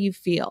see how you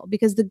feel.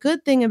 Because the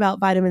good thing about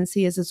vitamin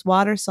C is it's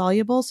water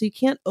soluble, so you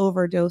can't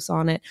overdose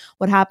on it.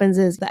 What happens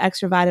is the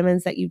extra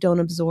vitamins that you don't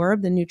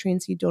absorb, the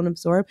nutrients you don't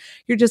absorb,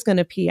 you're just going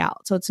to pee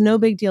out. So it's no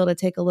big deal to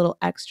take a little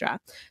extra.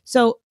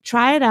 So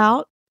try it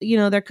out.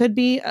 There could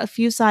be a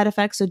few side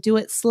effects, so do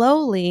it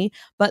slowly.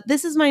 But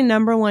this is my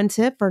number one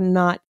tip for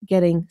not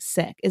getting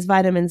sick is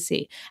vitamin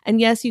C. And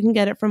yes, you can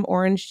get it from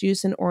orange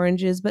juice and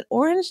oranges, but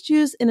orange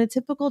juice in a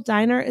typical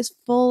diner is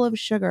full of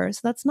sugar. So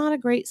that's not a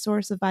great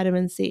source of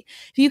vitamin C.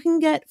 If you can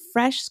get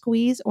fresh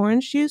squeezed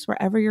orange juice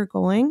wherever you're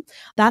going,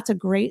 that's a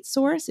great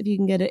source. If you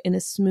can get it in a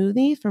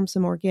smoothie from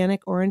some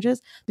organic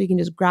oranges, you can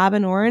just grab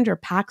an orange or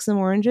pack some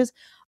oranges.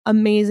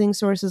 Amazing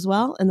source as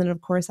well. And then,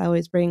 of course, I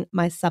always bring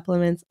my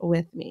supplements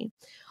with me.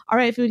 All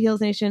right, Food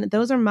Heals Nation,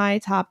 those are my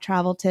top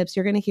travel tips.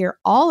 You're going to hear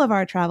all of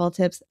our travel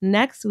tips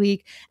next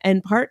week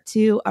in part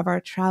 2 of our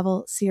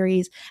travel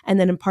series. And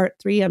then in part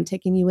 3, I'm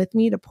taking you with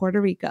me to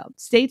Puerto Rico.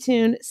 Stay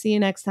tuned. See you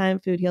next time,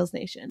 Food Heals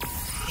Nation.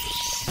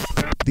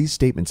 These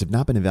statements have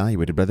not been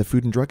evaluated by the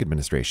Food and Drug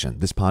Administration.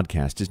 This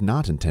podcast is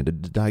not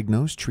intended to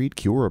diagnose, treat,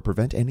 cure, or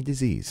prevent any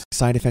disease.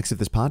 Side effects of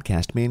this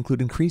podcast may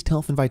include increased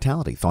health and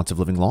vitality, thoughts of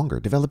living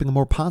longer, developing a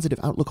more positive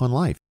outlook on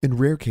life. In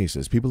rare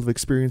cases, people have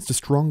experienced a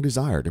strong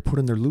desire to put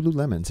on their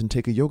Lululemons and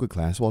take a yoga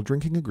class while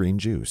drinking a green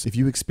juice. If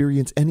you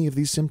experience any of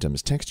these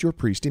symptoms, text your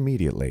priest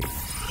immediately.